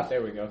Sweden. Ah,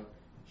 there we go.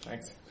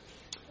 Thanks.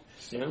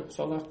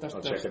 So that's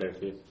I'll check it out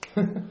for you.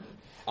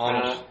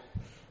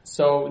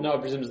 So no, I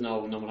presume there's no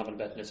one having a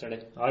bet this, are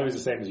they? I was the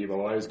same as you, but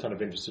I was kind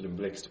of interested in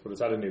Blixt, but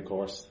it's at a new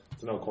course.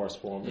 It's no course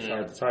form.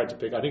 It's hard to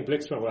pick. I think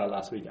Blixt went well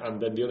last week,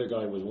 and then the other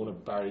guy was one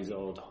of Barry's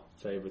old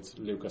favourites,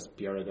 Lucas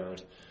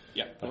Bjerregaard.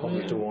 Yeah,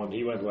 100 to 1.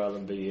 He went well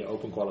in the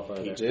Open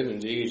qualifier. He did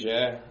indeed,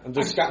 yeah. And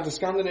the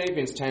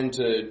Scandinavians tend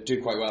to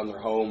do quite well in their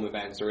home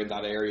events or in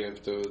that area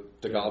of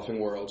the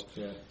golfing world.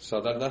 Yeah. So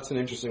that's an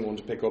interesting one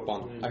to pick up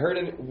on. I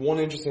heard one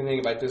interesting thing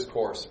about this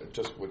course,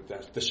 just with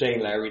the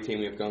Shane Lowry team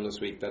we have gone this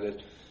week, that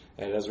it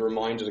has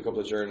reminded a couple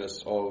of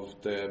journalists of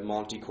the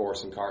Monty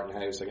course in Carton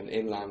House, like an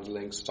inland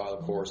links style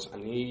course,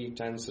 and he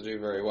tends to do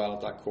very well at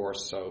that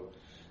course. So.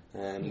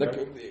 Look,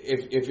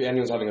 if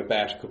anyone's having a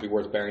bet, it could be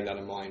worth bearing that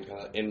in mind,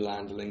 kind of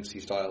inland linksy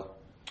style.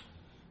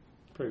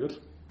 Pretty good.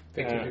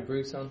 Victor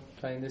Dubuisson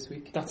playing this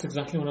week. That's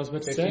exactly what I was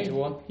about to say. 50 to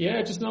 1. Yeah,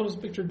 I just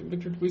noticed Victor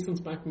Dubuisson's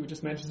back when we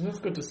just mentioned, so that's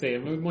good to see. I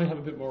mean, we might have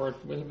a bit more.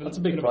 That's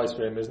a big price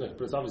for him, isn't it?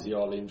 But it's obviously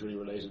all injury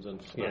related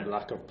and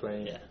lack of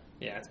playing.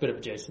 Yeah, it's a bit of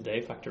a Jason Day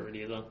factor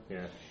really as well.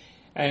 Yeah.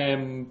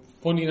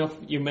 Funny enough,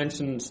 you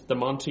mentioned the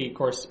Monty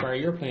course.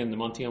 Barry, you're playing the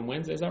Monty on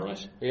Wednesday, is that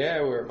right?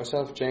 Yeah,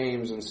 myself,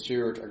 James and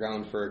Stuart are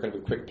going for kind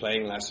of a quick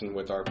playing lesson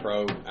with our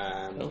pro.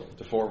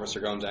 The four of us are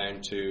going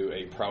down to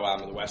a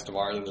pro-am in the west of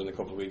Ireland in a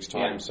couple of weeks'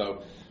 time.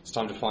 So it's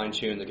time to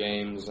fine-tune the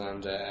games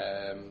and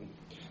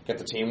get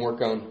the teamwork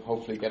going.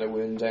 Hopefully get a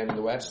win down in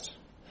the west.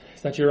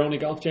 Is that your only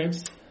golf,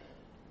 James?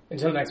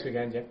 Until next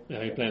weekend, yeah.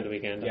 Yeah, you're playing the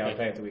weekend. Yeah, I'll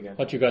play at the weekend.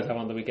 What do you guys have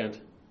on the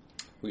weekend?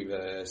 We've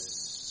a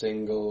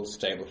singles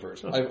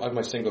Stableford. I have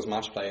my singles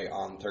match play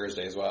on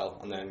Thursday as well,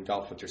 and then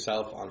golf with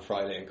yourself on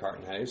Friday in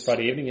Carton House.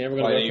 Friday evening, yeah, we're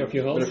going to go for a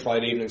few holes.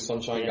 Friday evening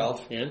sunshine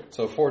golf. Yeah.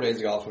 So 4 days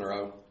of golf in a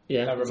row.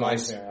 Yeah, that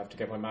reminds me, I have to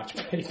get my match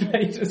play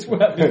played as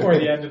well before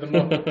the end of the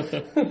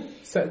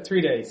month. So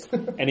 3 days.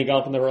 Any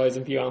golf on the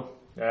horizon for you, Al?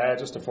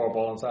 Just a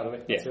 4-ball on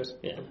Saturday. That's it.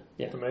 Yeah.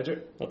 Not the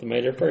major. Not the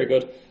major. Very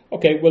good.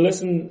 Okay, well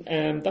listen,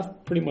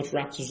 that pretty much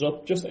wraps us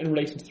up. Just in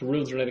relation to the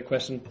rules related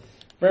question,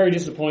 very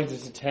disappointed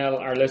to tell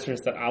our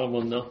listeners that Alan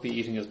will not be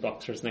eating his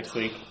boxers next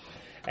week.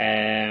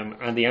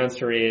 And the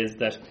answer is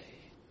that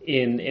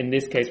in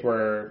this case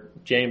where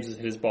James has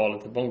hit his ball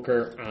at the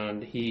bunker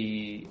and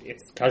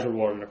it's casual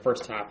water in the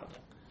first half,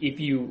 if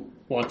you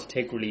want to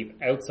take relief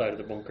outside of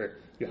the bunker,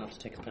 you have to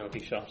take a penalty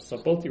shot. So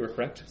both of you were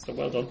correct, so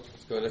well done.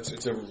 Good.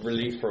 It's a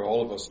relief for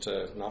all of us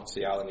to not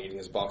see Alan eating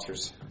his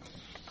boxers.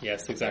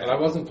 Yes, exactly. Well,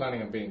 I wasn't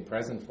planning on being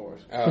present for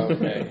it. Oh,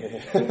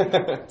 okay.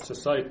 It's a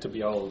sight to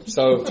behold.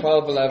 So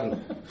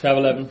 12-11.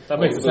 12-11. That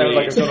makes it sound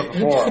like I've done it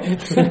before.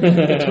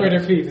 The Twitter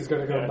feed is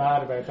going to go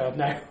mad about that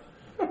now.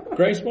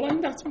 Great. Well, I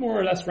think that's more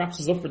or less wraps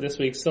us up for this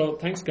week. So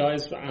thanks,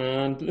 guys.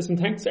 And listen,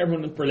 thanks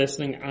everyone for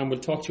listening. And we'll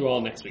talk to you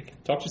all next week.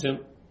 Talk to you soon.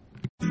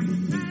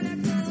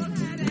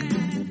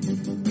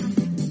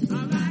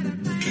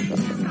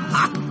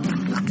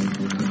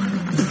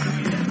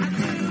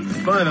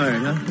 Fine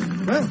iron, huh?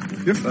 Well,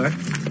 you're fine.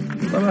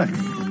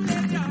 Bye-bye.